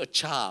took the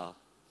child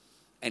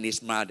and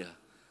his mother,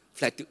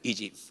 fled to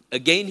Egypt.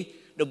 Again,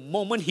 the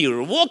moment he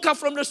woke up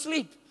from the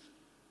sleep,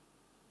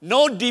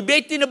 no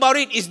debating about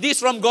it. Is this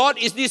from God?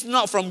 Is this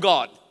not from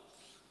God?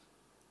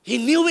 He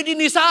knew it in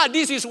his heart.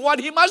 This is what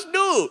he must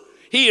do.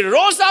 He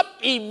rose up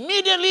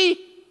immediately,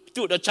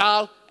 took the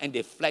child, and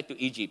they fled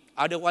to Egypt.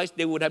 Otherwise,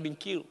 they would have been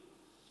killed.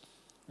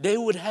 They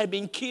would have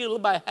been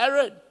killed by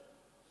Herod.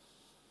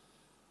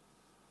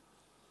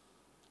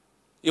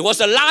 It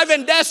was a life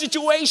and death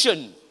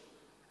situation.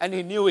 And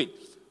he knew it.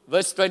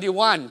 Verse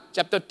 21,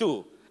 chapter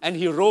 2. And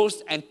he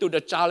rose and took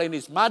the child and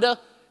his mother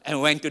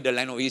and went to the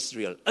land of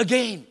Israel.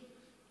 Again,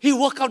 he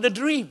worked out the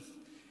dream.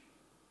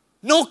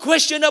 No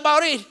question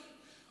about it.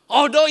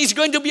 Although it's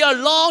going to be a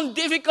long,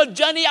 difficult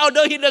journey,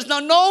 although he does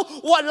not know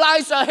what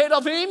lies ahead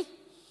of him.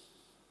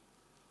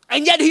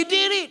 And yet he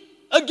did it.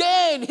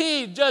 Again,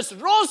 he just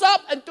rose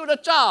up and took the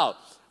child.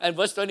 And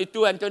verse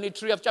 22 and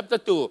 23 of chapter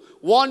 2.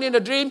 Warned in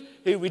the dream,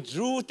 he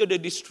withdrew to the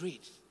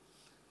retreat.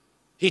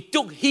 He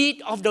took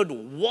heed of the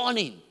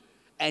warning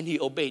and he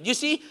obeyed. You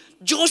see,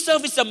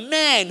 Joseph is a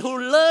man who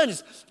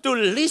learns to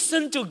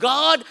listen to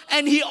God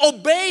and he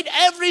obeyed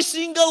every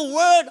single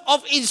word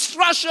of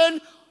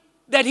instruction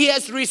that he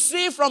has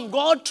received from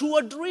God through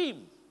a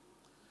dream.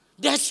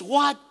 That's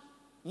what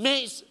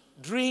makes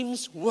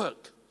dreams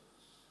work.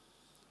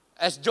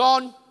 As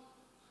John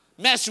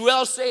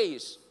Maxwell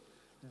says,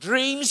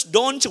 dreams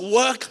don't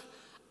work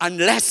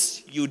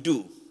unless you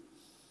do.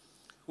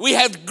 We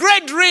have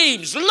great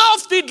dreams,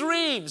 lofty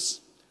dreams.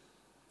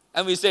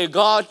 And we say,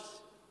 God,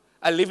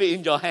 I leave it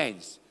in your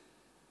hands.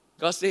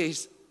 God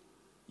says,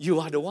 you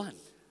are the one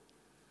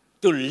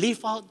to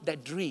live out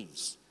that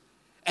dreams.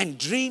 And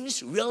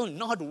dreams will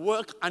not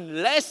work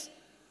unless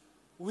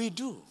we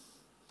do.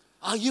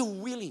 Are you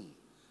willing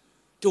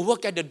to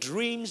work at the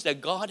dreams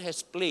that God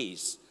has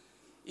placed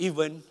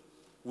even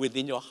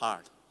within your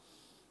heart?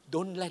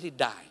 Don't let it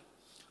die.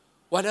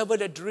 Whatever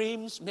the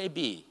dreams may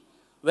be,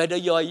 whether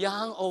you are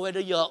young or whether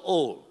you are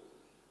old,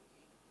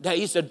 there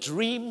is a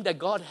dream that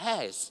God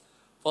has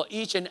for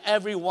each and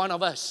every one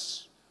of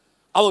us.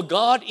 Our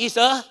God is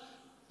a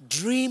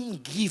dream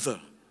giver.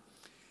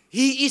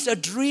 He is a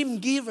dream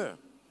giver.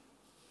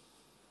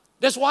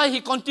 That's why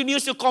He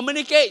continues to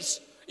communicate,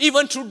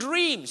 even through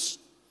dreams.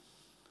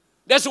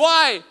 That's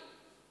why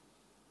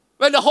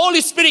when the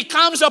Holy Spirit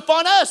comes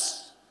upon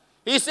us,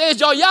 He says,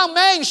 your young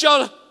man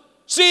shall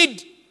see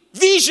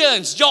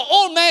visions. Your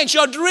old man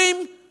shall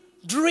dream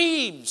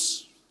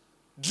dreams.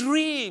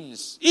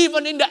 Dreams.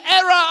 Even in the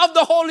era of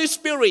the Holy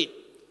Spirit,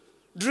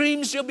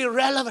 dreams will be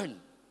relevant.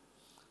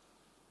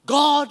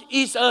 God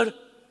is a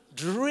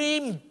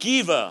dream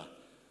giver.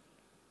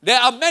 There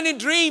are many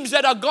dreams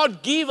that are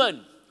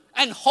God-given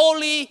and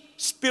Holy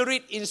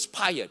Spirit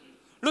inspired.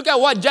 Look at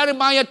what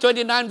Jeremiah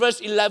 29 verse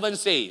 11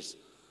 says.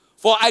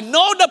 For I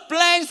know the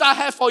plans I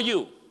have for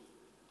you.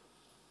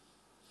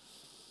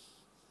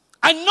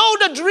 I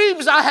know the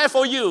dreams I have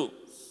for you,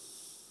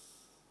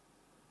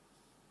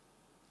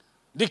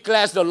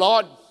 declares the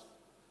Lord.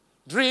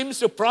 Dreams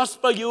to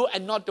prosper you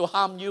and not to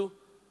harm you.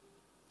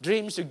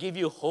 Dreams to give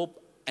you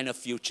hope and a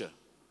future.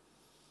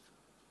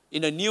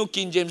 In the New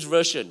King James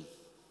Version,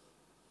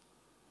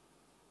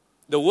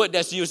 the word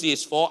that's used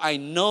is, for I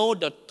know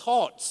the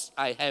thoughts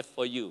I have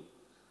for you.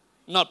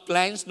 Not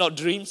plans, not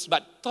dreams,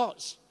 but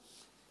thoughts.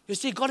 You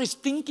see, God is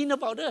thinking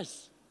about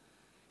us.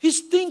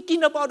 He's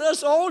thinking about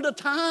us all the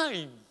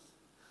time.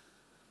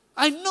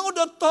 I know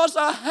the thoughts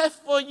I have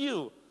for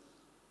you.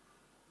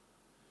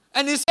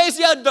 And He says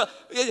here, the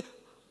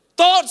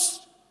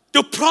thoughts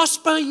to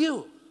prosper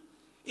you.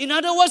 In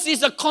other words,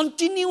 it's a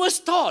continuous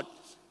thought.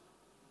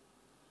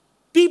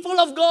 People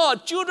of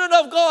God, children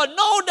of God,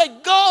 know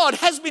that God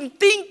has been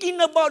thinking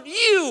about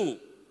you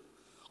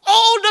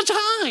all the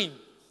time.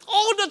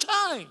 All the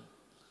time.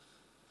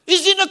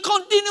 It's in a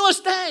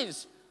continuous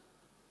tense.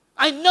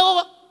 I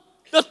know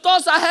the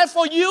thoughts I have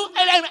for you,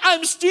 and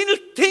I'm still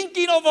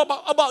thinking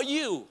about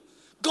you.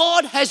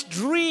 God has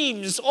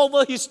dreams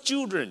over His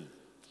children.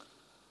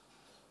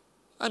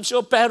 I'm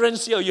sure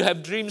parents here, you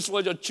have dreams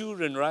for your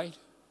children, right?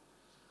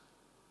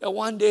 That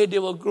one day they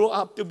will grow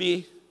up to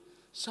be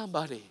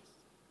somebody.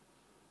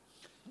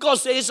 God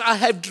says, I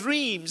have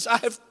dreams, I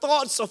have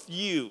thoughts of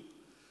you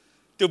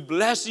to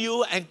bless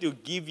you and to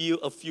give you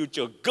a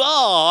future.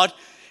 God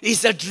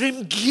is a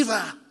dream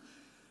giver.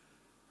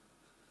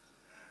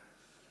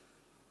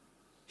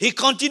 He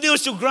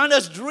continues to grant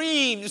us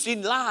dreams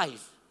in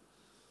life,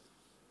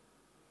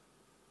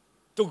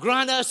 to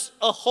grant us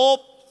a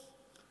hope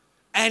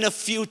and a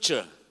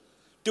future,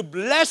 to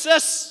bless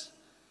us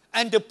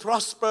and to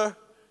prosper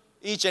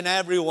each and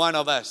every one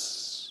of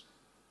us.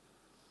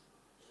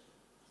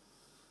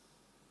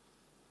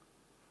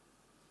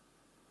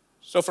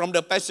 So from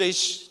the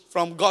passage,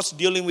 from God's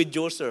dealing with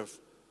Joseph,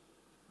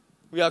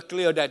 we are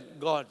clear that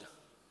God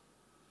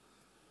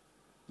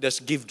does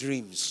give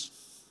dreams.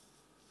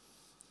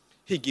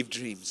 He gives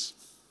dreams.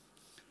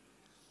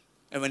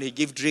 And when He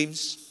gives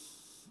dreams,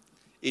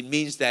 it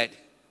means that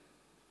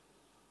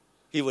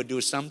He will do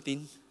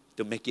something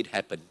to make it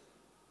happen.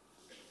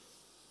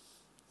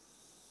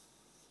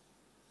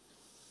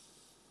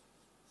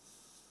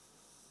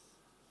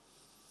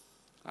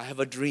 I have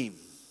a dream.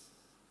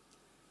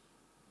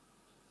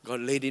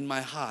 God laid in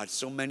my heart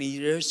so many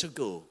years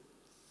ago.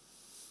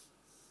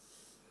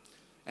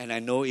 And I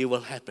know it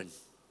will happen.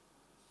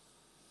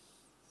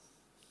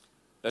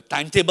 The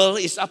timetable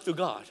is up to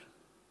God.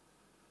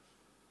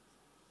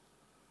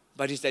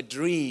 But it's a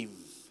dream,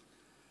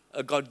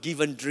 a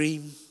God-given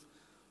dream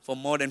for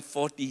more than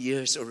 40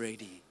 years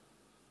already.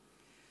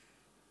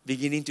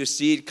 Beginning to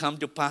see it come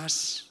to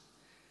pass.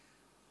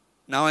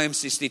 Now I'm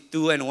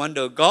 62 and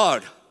wonder,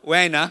 God,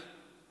 when?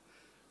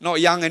 Not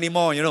young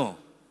anymore, you know.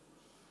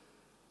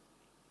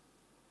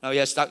 Now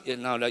you're stuck.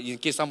 Now, in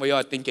case some of you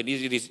are thinking,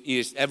 it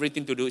is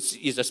everything to do.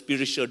 It's a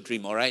spiritual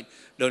dream, all right.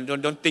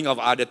 Don't think of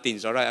other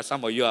things, all right.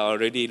 Some of you are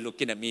already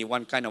looking at me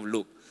one kind of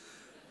look.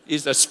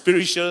 It's a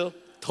spiritual,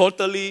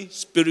 totally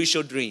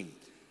spiritual dream,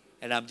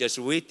 and I'm just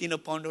waiting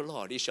upon the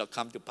Lord. It shall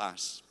come to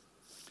pass.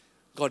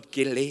 God,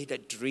 lay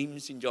that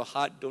dreams in your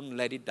heart. Don't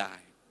let it die.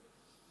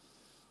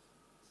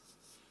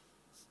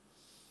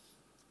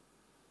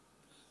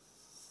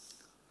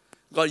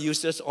 God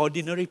uses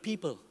ordinary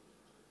people.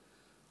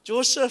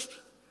 Joseph.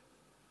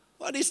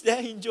 What is there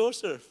in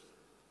Joseph?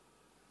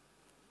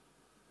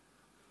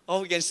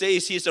 All we can say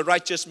is he's a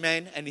righteous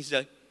man and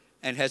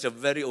has a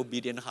very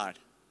obedient heart.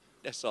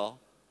 That's all.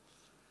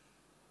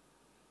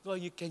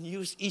 God, you can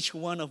use each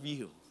one of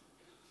you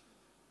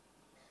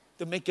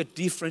to make a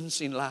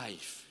difference in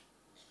life.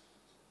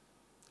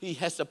 He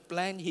has a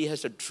plan. He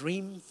has a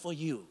dream for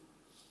you.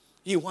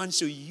 He wants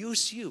to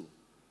use you.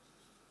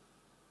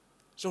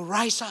 So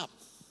rise up.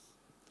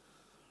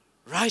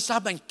 Rise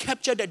up and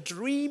capture the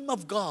dream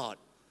of God.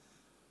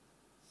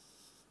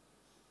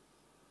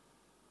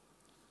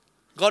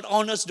 God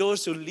honors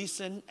those who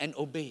listen and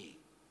obey.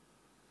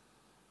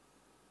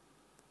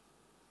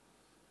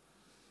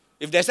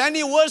 If there's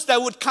any words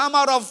that would come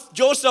out of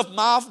Joseph's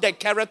mouth that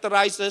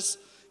characterizes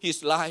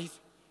his life,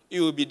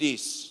 it will be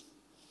this: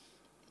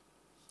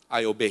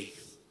 I obey.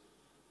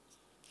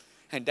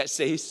 And that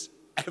says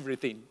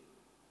everything.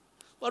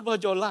 What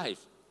about your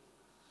life?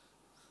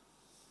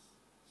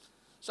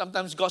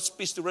 Sometimes God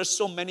speaks to us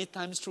so many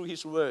times through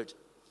His Word,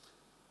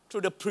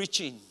 through the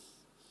preaching,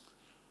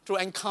 through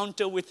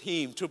encounter with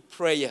Him, through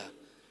prayer,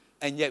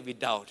 and yet we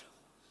doubt.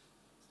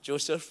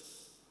 Joseph,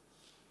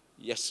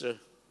 yes, sir.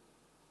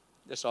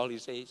 That's all he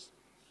says.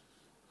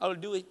 I will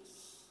do it.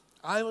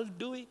 I will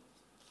do it.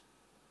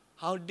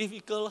 How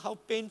difficult, how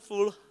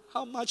painful,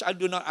 how much I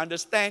do not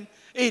understand,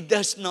 it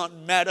does not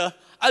matter.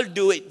 I'll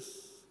do it.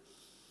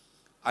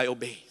 I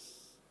obey.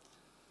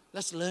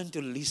 Let's learn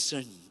to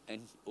listen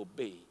and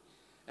obey.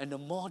 And the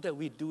more that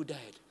we do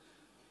that,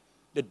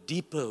 the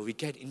deeper we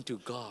get into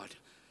God.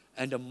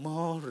 And the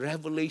more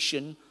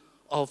revelation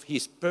of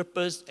His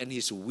purpose and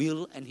His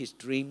will and His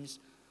dreams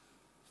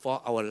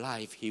for our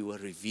life He will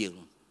reveal.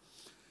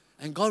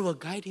 And God will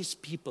guide His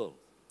people.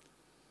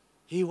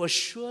 He will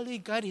surely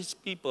guide His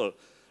people.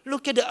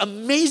 Look at the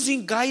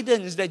amazing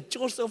guidance that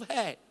Joseph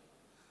had.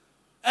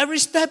 Every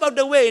step of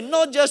the way,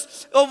 not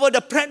just over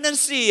the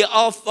pregnancy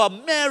of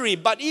Mary,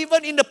 but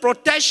even in the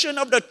protection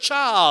of the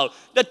child,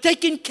 the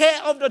taking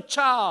care of the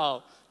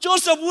child.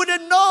 Joseph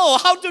wouldn't know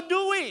how to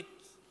do it.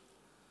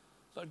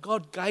 But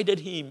God guided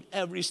him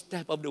every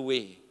step of the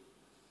way.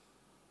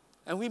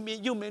 And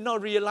you may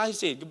not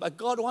realize it, but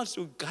God wants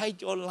to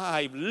guide your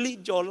life,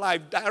 lead your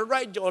life,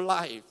 direct your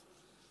life.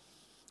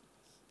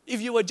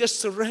 If you will just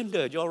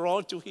surrender your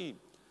all to Him.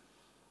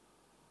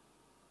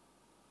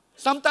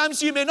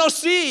 Sometimes you may not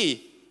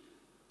see.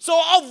 So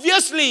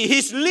obviously,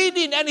 His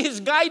leading and His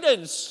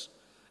guidance.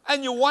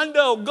 And you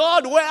wonder,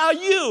 God, where are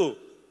you?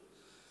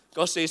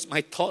 God says,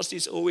 my thoughts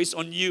is always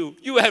on you.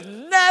 You have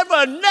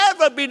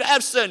never been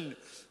absent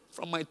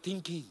from my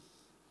thinking.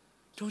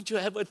 Don't you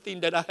ever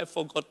think that I have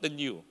forgotten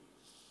you.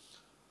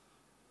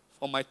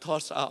 For my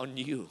thoughts are on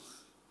you.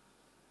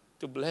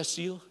 To bless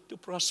you, to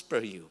prosper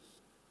you.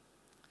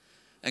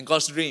 And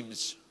God's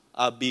dreams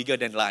are bigger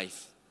than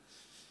life.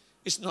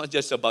 It's not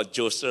just about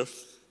Joseph.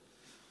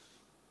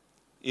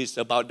 It's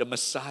about the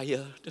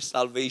Messiah, the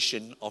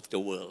salvation of the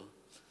world.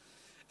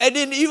 And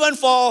then even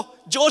for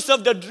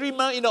Joseph, the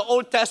dreamer in the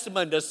Old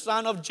Testament, the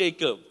son of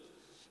Jacob,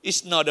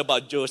 it's not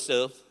about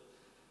Joseph.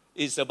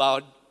 It's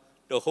about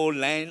the whole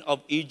land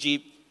of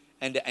Egypt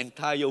and the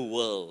entire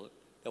world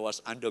that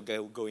was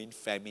undergoing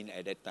famine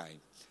at that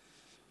time.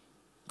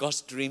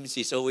 God's dreams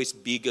is always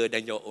bigger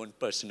than your own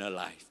personal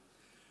life.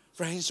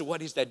 Friends,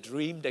 what is that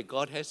dream that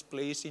God has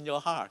placed in your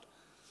heart?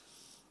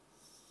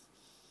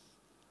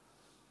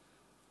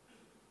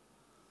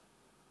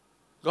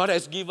 God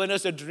has given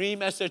us a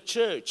dream as a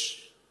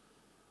church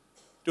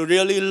to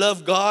really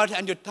love God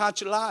and to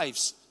touch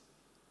lives.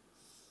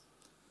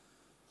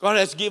 God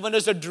has given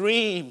us a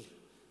dream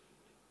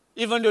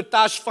even to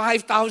touch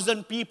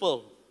 5,000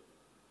 people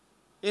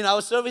in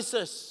our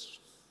services.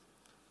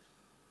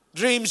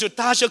 Dreams to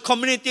touch a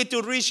community,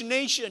 to reach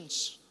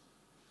nations.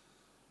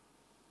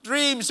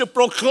 Dreams to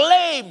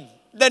proclaim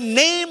the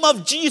name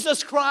of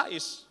Jesus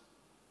Christ.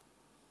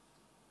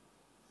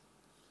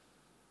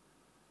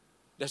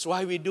 That's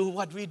why we do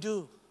what we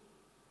do.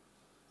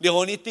 The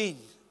only thing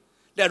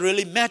that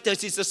really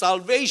matters is the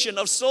salvation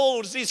of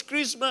souls this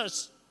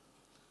Christmas.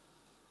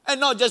 And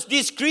not just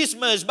this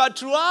Christmas, but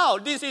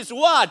throughout. This is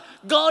what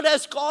God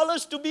has called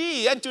us to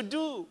be and to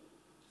do.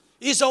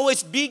 It's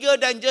always bigger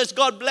than just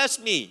God bless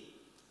me.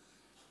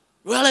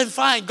 Well and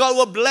fine, God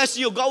will bless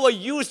you, God will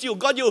use you,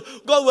 God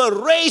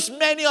will raise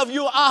many of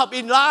you up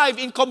in life,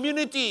 in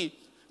community.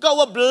 God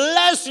will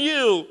bless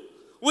you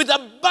with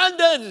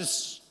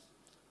abundance.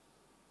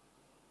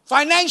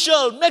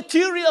 Financial,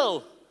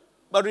 material.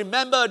 But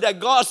remember that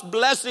God's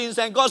blessings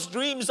and God's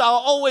dreams are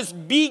always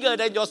bigger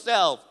than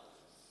yourself.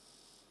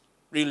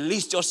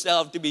 Release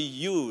yourself to be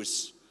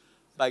used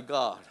by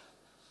God.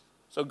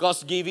 So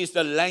God's gift is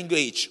the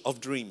language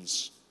of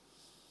dreams.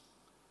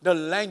 The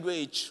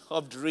language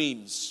of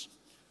dreams.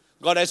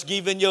 God has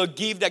given you a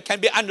gift that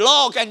can be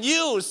unlocked and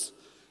used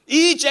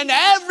each and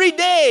every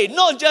day,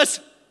 not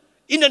just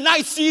in the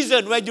night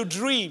season when you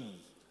dream.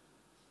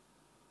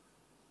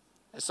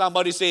 As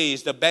somebody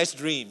says, the best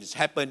dreams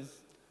happen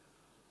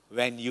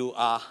when you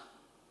are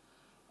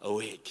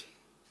awake.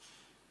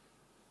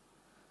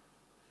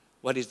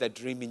 What is that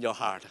dream in your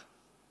heart?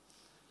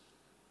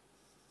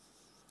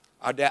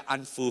 Are there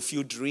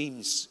unfulfilled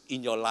dreams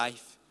in your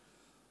life?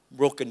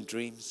 Broken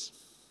dreams?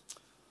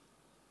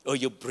 Or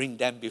you bring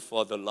them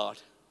before the Lord?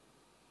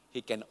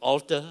 He can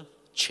alter,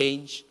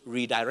 change,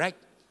 redirect.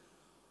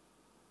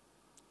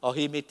 Or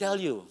He may tell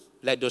you,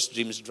 let those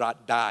dreams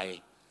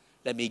die.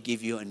 Let me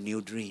give you a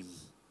new dream.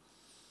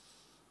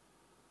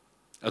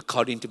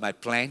 According to my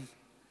plan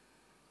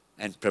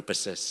and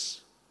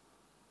purposes.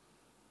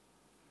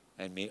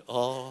 And may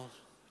all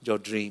your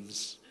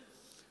dreams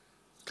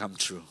come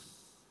true.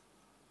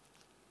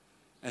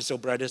 And so,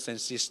 brothers and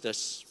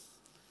sisters,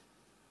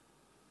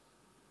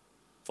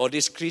 for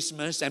this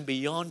Christmas and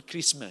beyond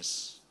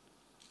Christmas,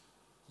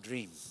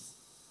 dream.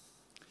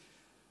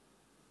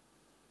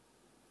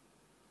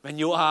 When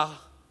you are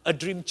a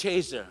dream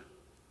chaser,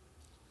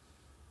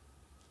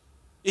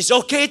 it's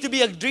okay to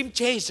be a dream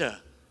chaser.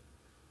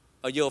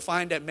 But you'll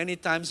find that many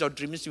times your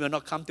dreams will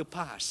not come to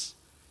pass.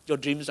 Your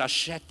dreams are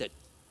shattered,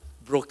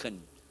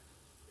 broken.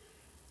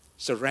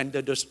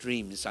 Surrender those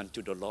dreams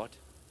unto the Lord.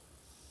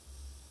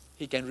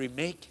 He can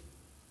remake,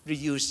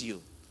 reuse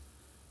you.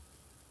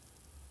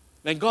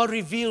 When God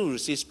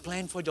reveals His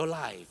plan for your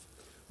life,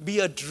 be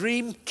a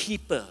dream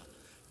keeper.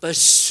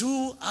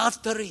 Pursue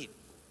after it,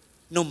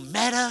 no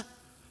matter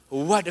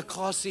what the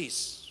cost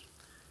is.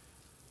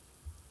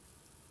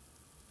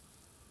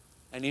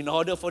 And in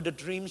order for the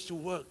dreams to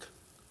work,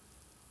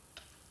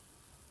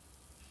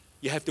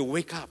 you have to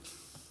wake up.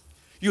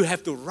 You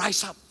have to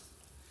rise up.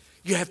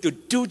 You have to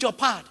do your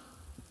part.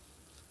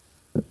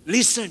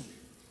 Listen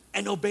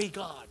and obey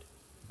God.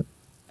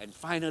 And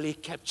finally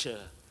capture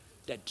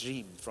that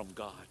dream from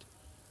God.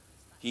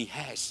 He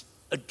has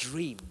a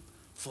dream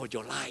for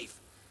your life,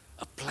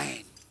 a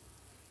plan.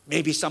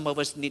 Maybe some of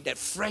us need that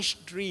fresh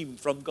dream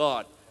from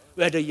God.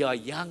 Whether you are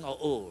young or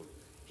old,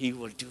 He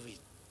will do it.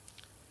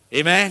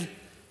 Amen?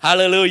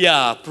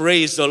 Hallelujah.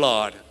 Praise the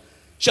Lord.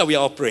 Shall we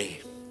all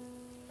pray?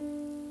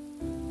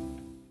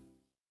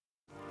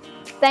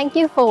 Thank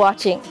you for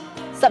watching.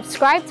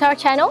 Subscribe to our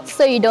channel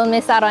so you don't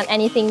miss out on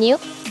anything new,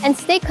 and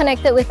stay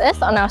connected with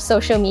us on our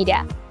social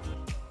media.